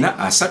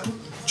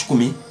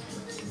 4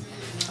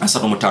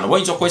 3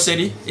 wayinza okukozesa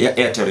eri eya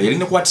Airtel eri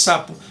ne ku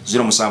WhatsApp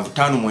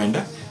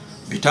 0759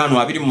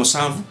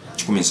 527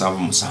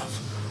 17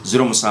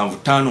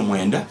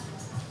 0759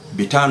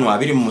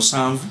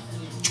 527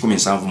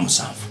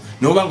 17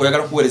 nobanga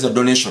oyagala kuweereza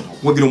donation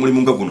okuwagira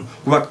omulimu nga guno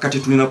kuba kati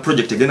tulina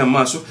project egenda mu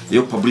maaso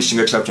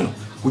ey'okupublishinga ekitabo kino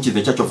which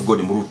the Church of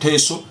God mu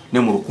Luteeso ne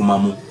mu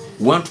Lukumamu.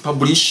 Want to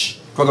publish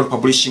twagala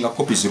publishing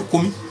copies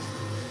 10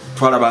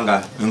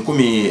 twalabanga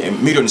 10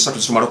 million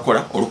 3 tumala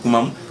okukola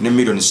Olukumamu ne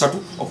million 3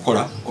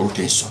 okukola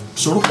Oluteeso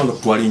tusobola okubanga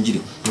tutwala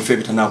enjiri mufe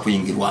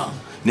bitanakuyingirwamu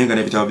nenga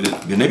n'ebitabo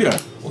byonna ebirala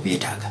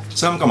obyetaaga.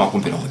 Saba Mukama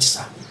akumpera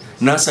omukisa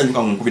nasanyuka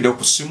ng'onkubiddewo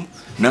ku ssimu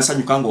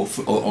nasanyuka nga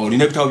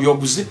olina ebitabo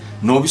byoguze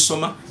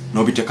n'obisoma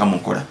n'obiteeka mu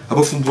nkola.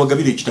 Abafumbo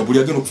bagabira ekitabo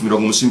lyagenda okufumirwa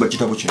mu musimba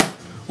kitabo kino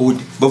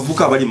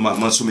bavubuka abali mu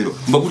masomero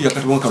mbagulira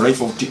akatabo ka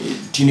Life of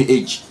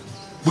Teenage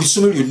buli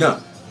ssomero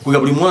lyonna kuga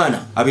buli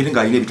mwana abeere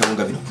ng'alina ebitabo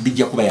nga bino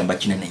bijja kubayamba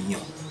kinene nnyo.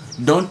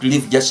 Don't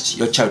leave just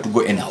your child to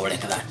go anyhow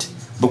like that.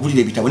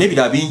 Bagulira ebitabo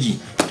n'ebirala bingi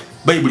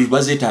Bible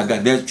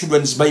bazeetaaga the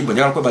children's Bible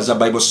njagala kwebaza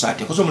Bible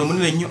site kozo mulimu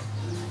munene nnyo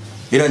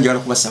era njagala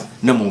kubasaba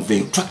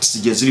namuveeyo practice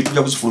gye ziri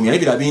tujja kuzifulumya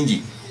n'ebirala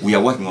bingi we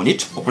are working on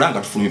it okulanga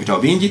tufulumya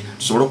ebitabo bingi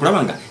tusobole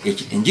okulaba nga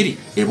enjiri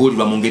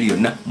ebuulirwa mu ngeri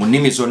yonna mu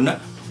nnimi zonna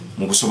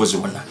mu busobozi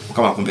bwonna.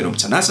 Mukama akumpera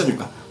omukisa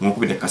nasanyuka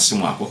ng'okubidde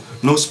kasimu ako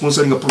no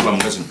sponsoringa program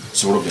nga zino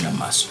tusobole okugenda mu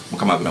maaso.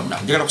 Mukama abiramu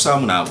naawe njagala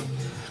kusabamu naawe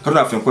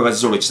Katonda affe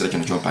nkwebaziza olw'ekiseera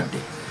kino ky'ompadde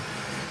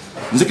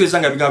nzikiriza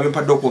nga ebigambo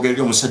bimpadde okwogera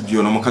eri omusajja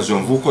ono omukazi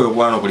omuvubuka oyo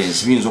bwana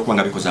obulenzi biyinza okuba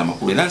nga bikoze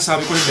amakulu era nsaba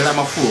bikole ddala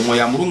amakulu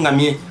omwoyo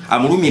amulungamye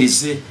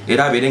amulumirize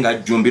era abeere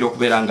ng'ajjumbira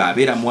okubeera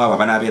ng'abeeramu abo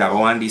abanaabeera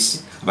abawandiisi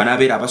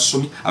abanaabeera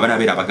abasomi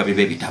abanaabeera abagabi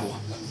b'ebitabo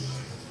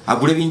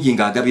agule bingi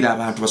ng'agabira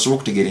abantu basobole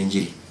okutegeera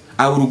enjiri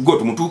awulugo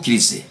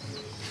tumutuukirize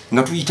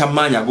nga tuyita mu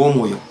maanyi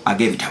ag'omwoyo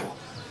ag'ebitabo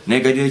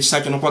neegalira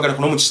ekisa kyo n'okwagala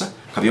kuno omukisa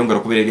kabyongera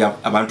okubeerera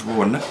abantu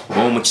bonna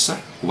oba omukisa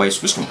kuba Yesu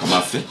Kristo mukama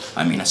waffe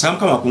amina salamu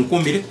kama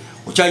kunkumbire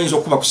okyayinza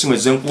okuba kusimu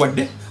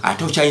ezenkuwadde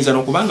ate okyayinza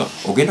n'okubanga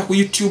ogenda ku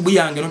YouTube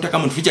yange notaka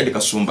muntu Richard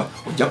Kasumba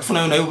ojja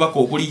kufunayo nayo obubaka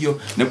obuliyo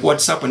ne ku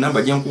WhatsApp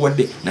namba gye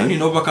nkuwadde nayo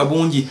nina obubaka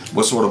bungi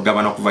bw'osobola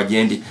okugabana kuva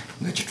gyendi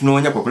nga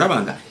kyetunoonya kwe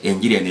kulaba nga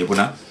enjiri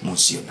eneebuna mu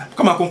nsi yonna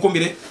kama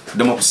kunkumbire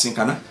tuddemu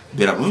okusinkana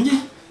beera bulungi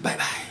bye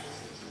bye